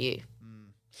normal for you?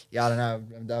 Yeah, I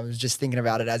don't know. I was just thinking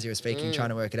about it as you were speaking, trying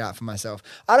to work it out for myself.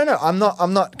 I don't know.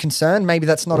 I'm not concerned. Maybe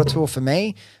that's not a tool for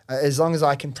me. As long as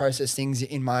I can process things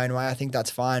in my own way, I think that's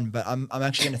fine. But I'm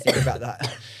actually going to think about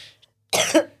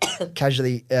that.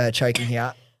 Casually choking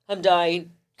here. I'm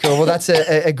dying. Cool. Well, that's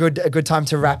a good time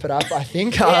to wrap it up, I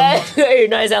think. Who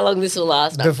knows how long this will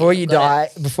last? Before you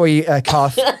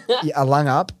cough a lung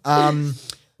up.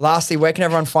 Lastly, where can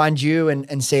everyone find you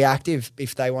and see Active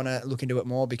if they want to look into it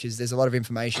more? Because there's a lot of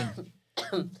information.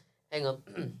 Hang on.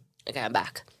 Okay, I'm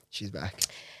back. She's back.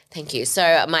 Thank you.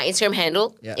 So my Instagram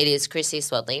handle, it is Christie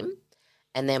Swadling.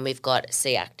 And then we've got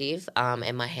See Active.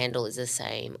 And my handle is the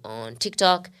same on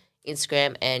TikTok,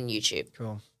 Instagram, and YouTube.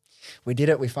 Cool. We did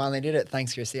it. We finally did it.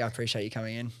 Thanks, Christie. I appreciate you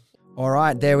coming in. All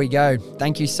right, there we go.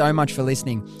 Thank you so much for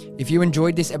listening. If you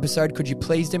enjoyed this episode, could you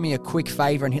please do me a quick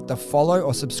favor and hit the follow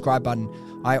or subscribe button?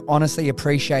 I honestly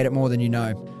appreciate it more than you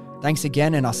know. Thanks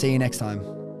again, and I'll see you next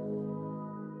time.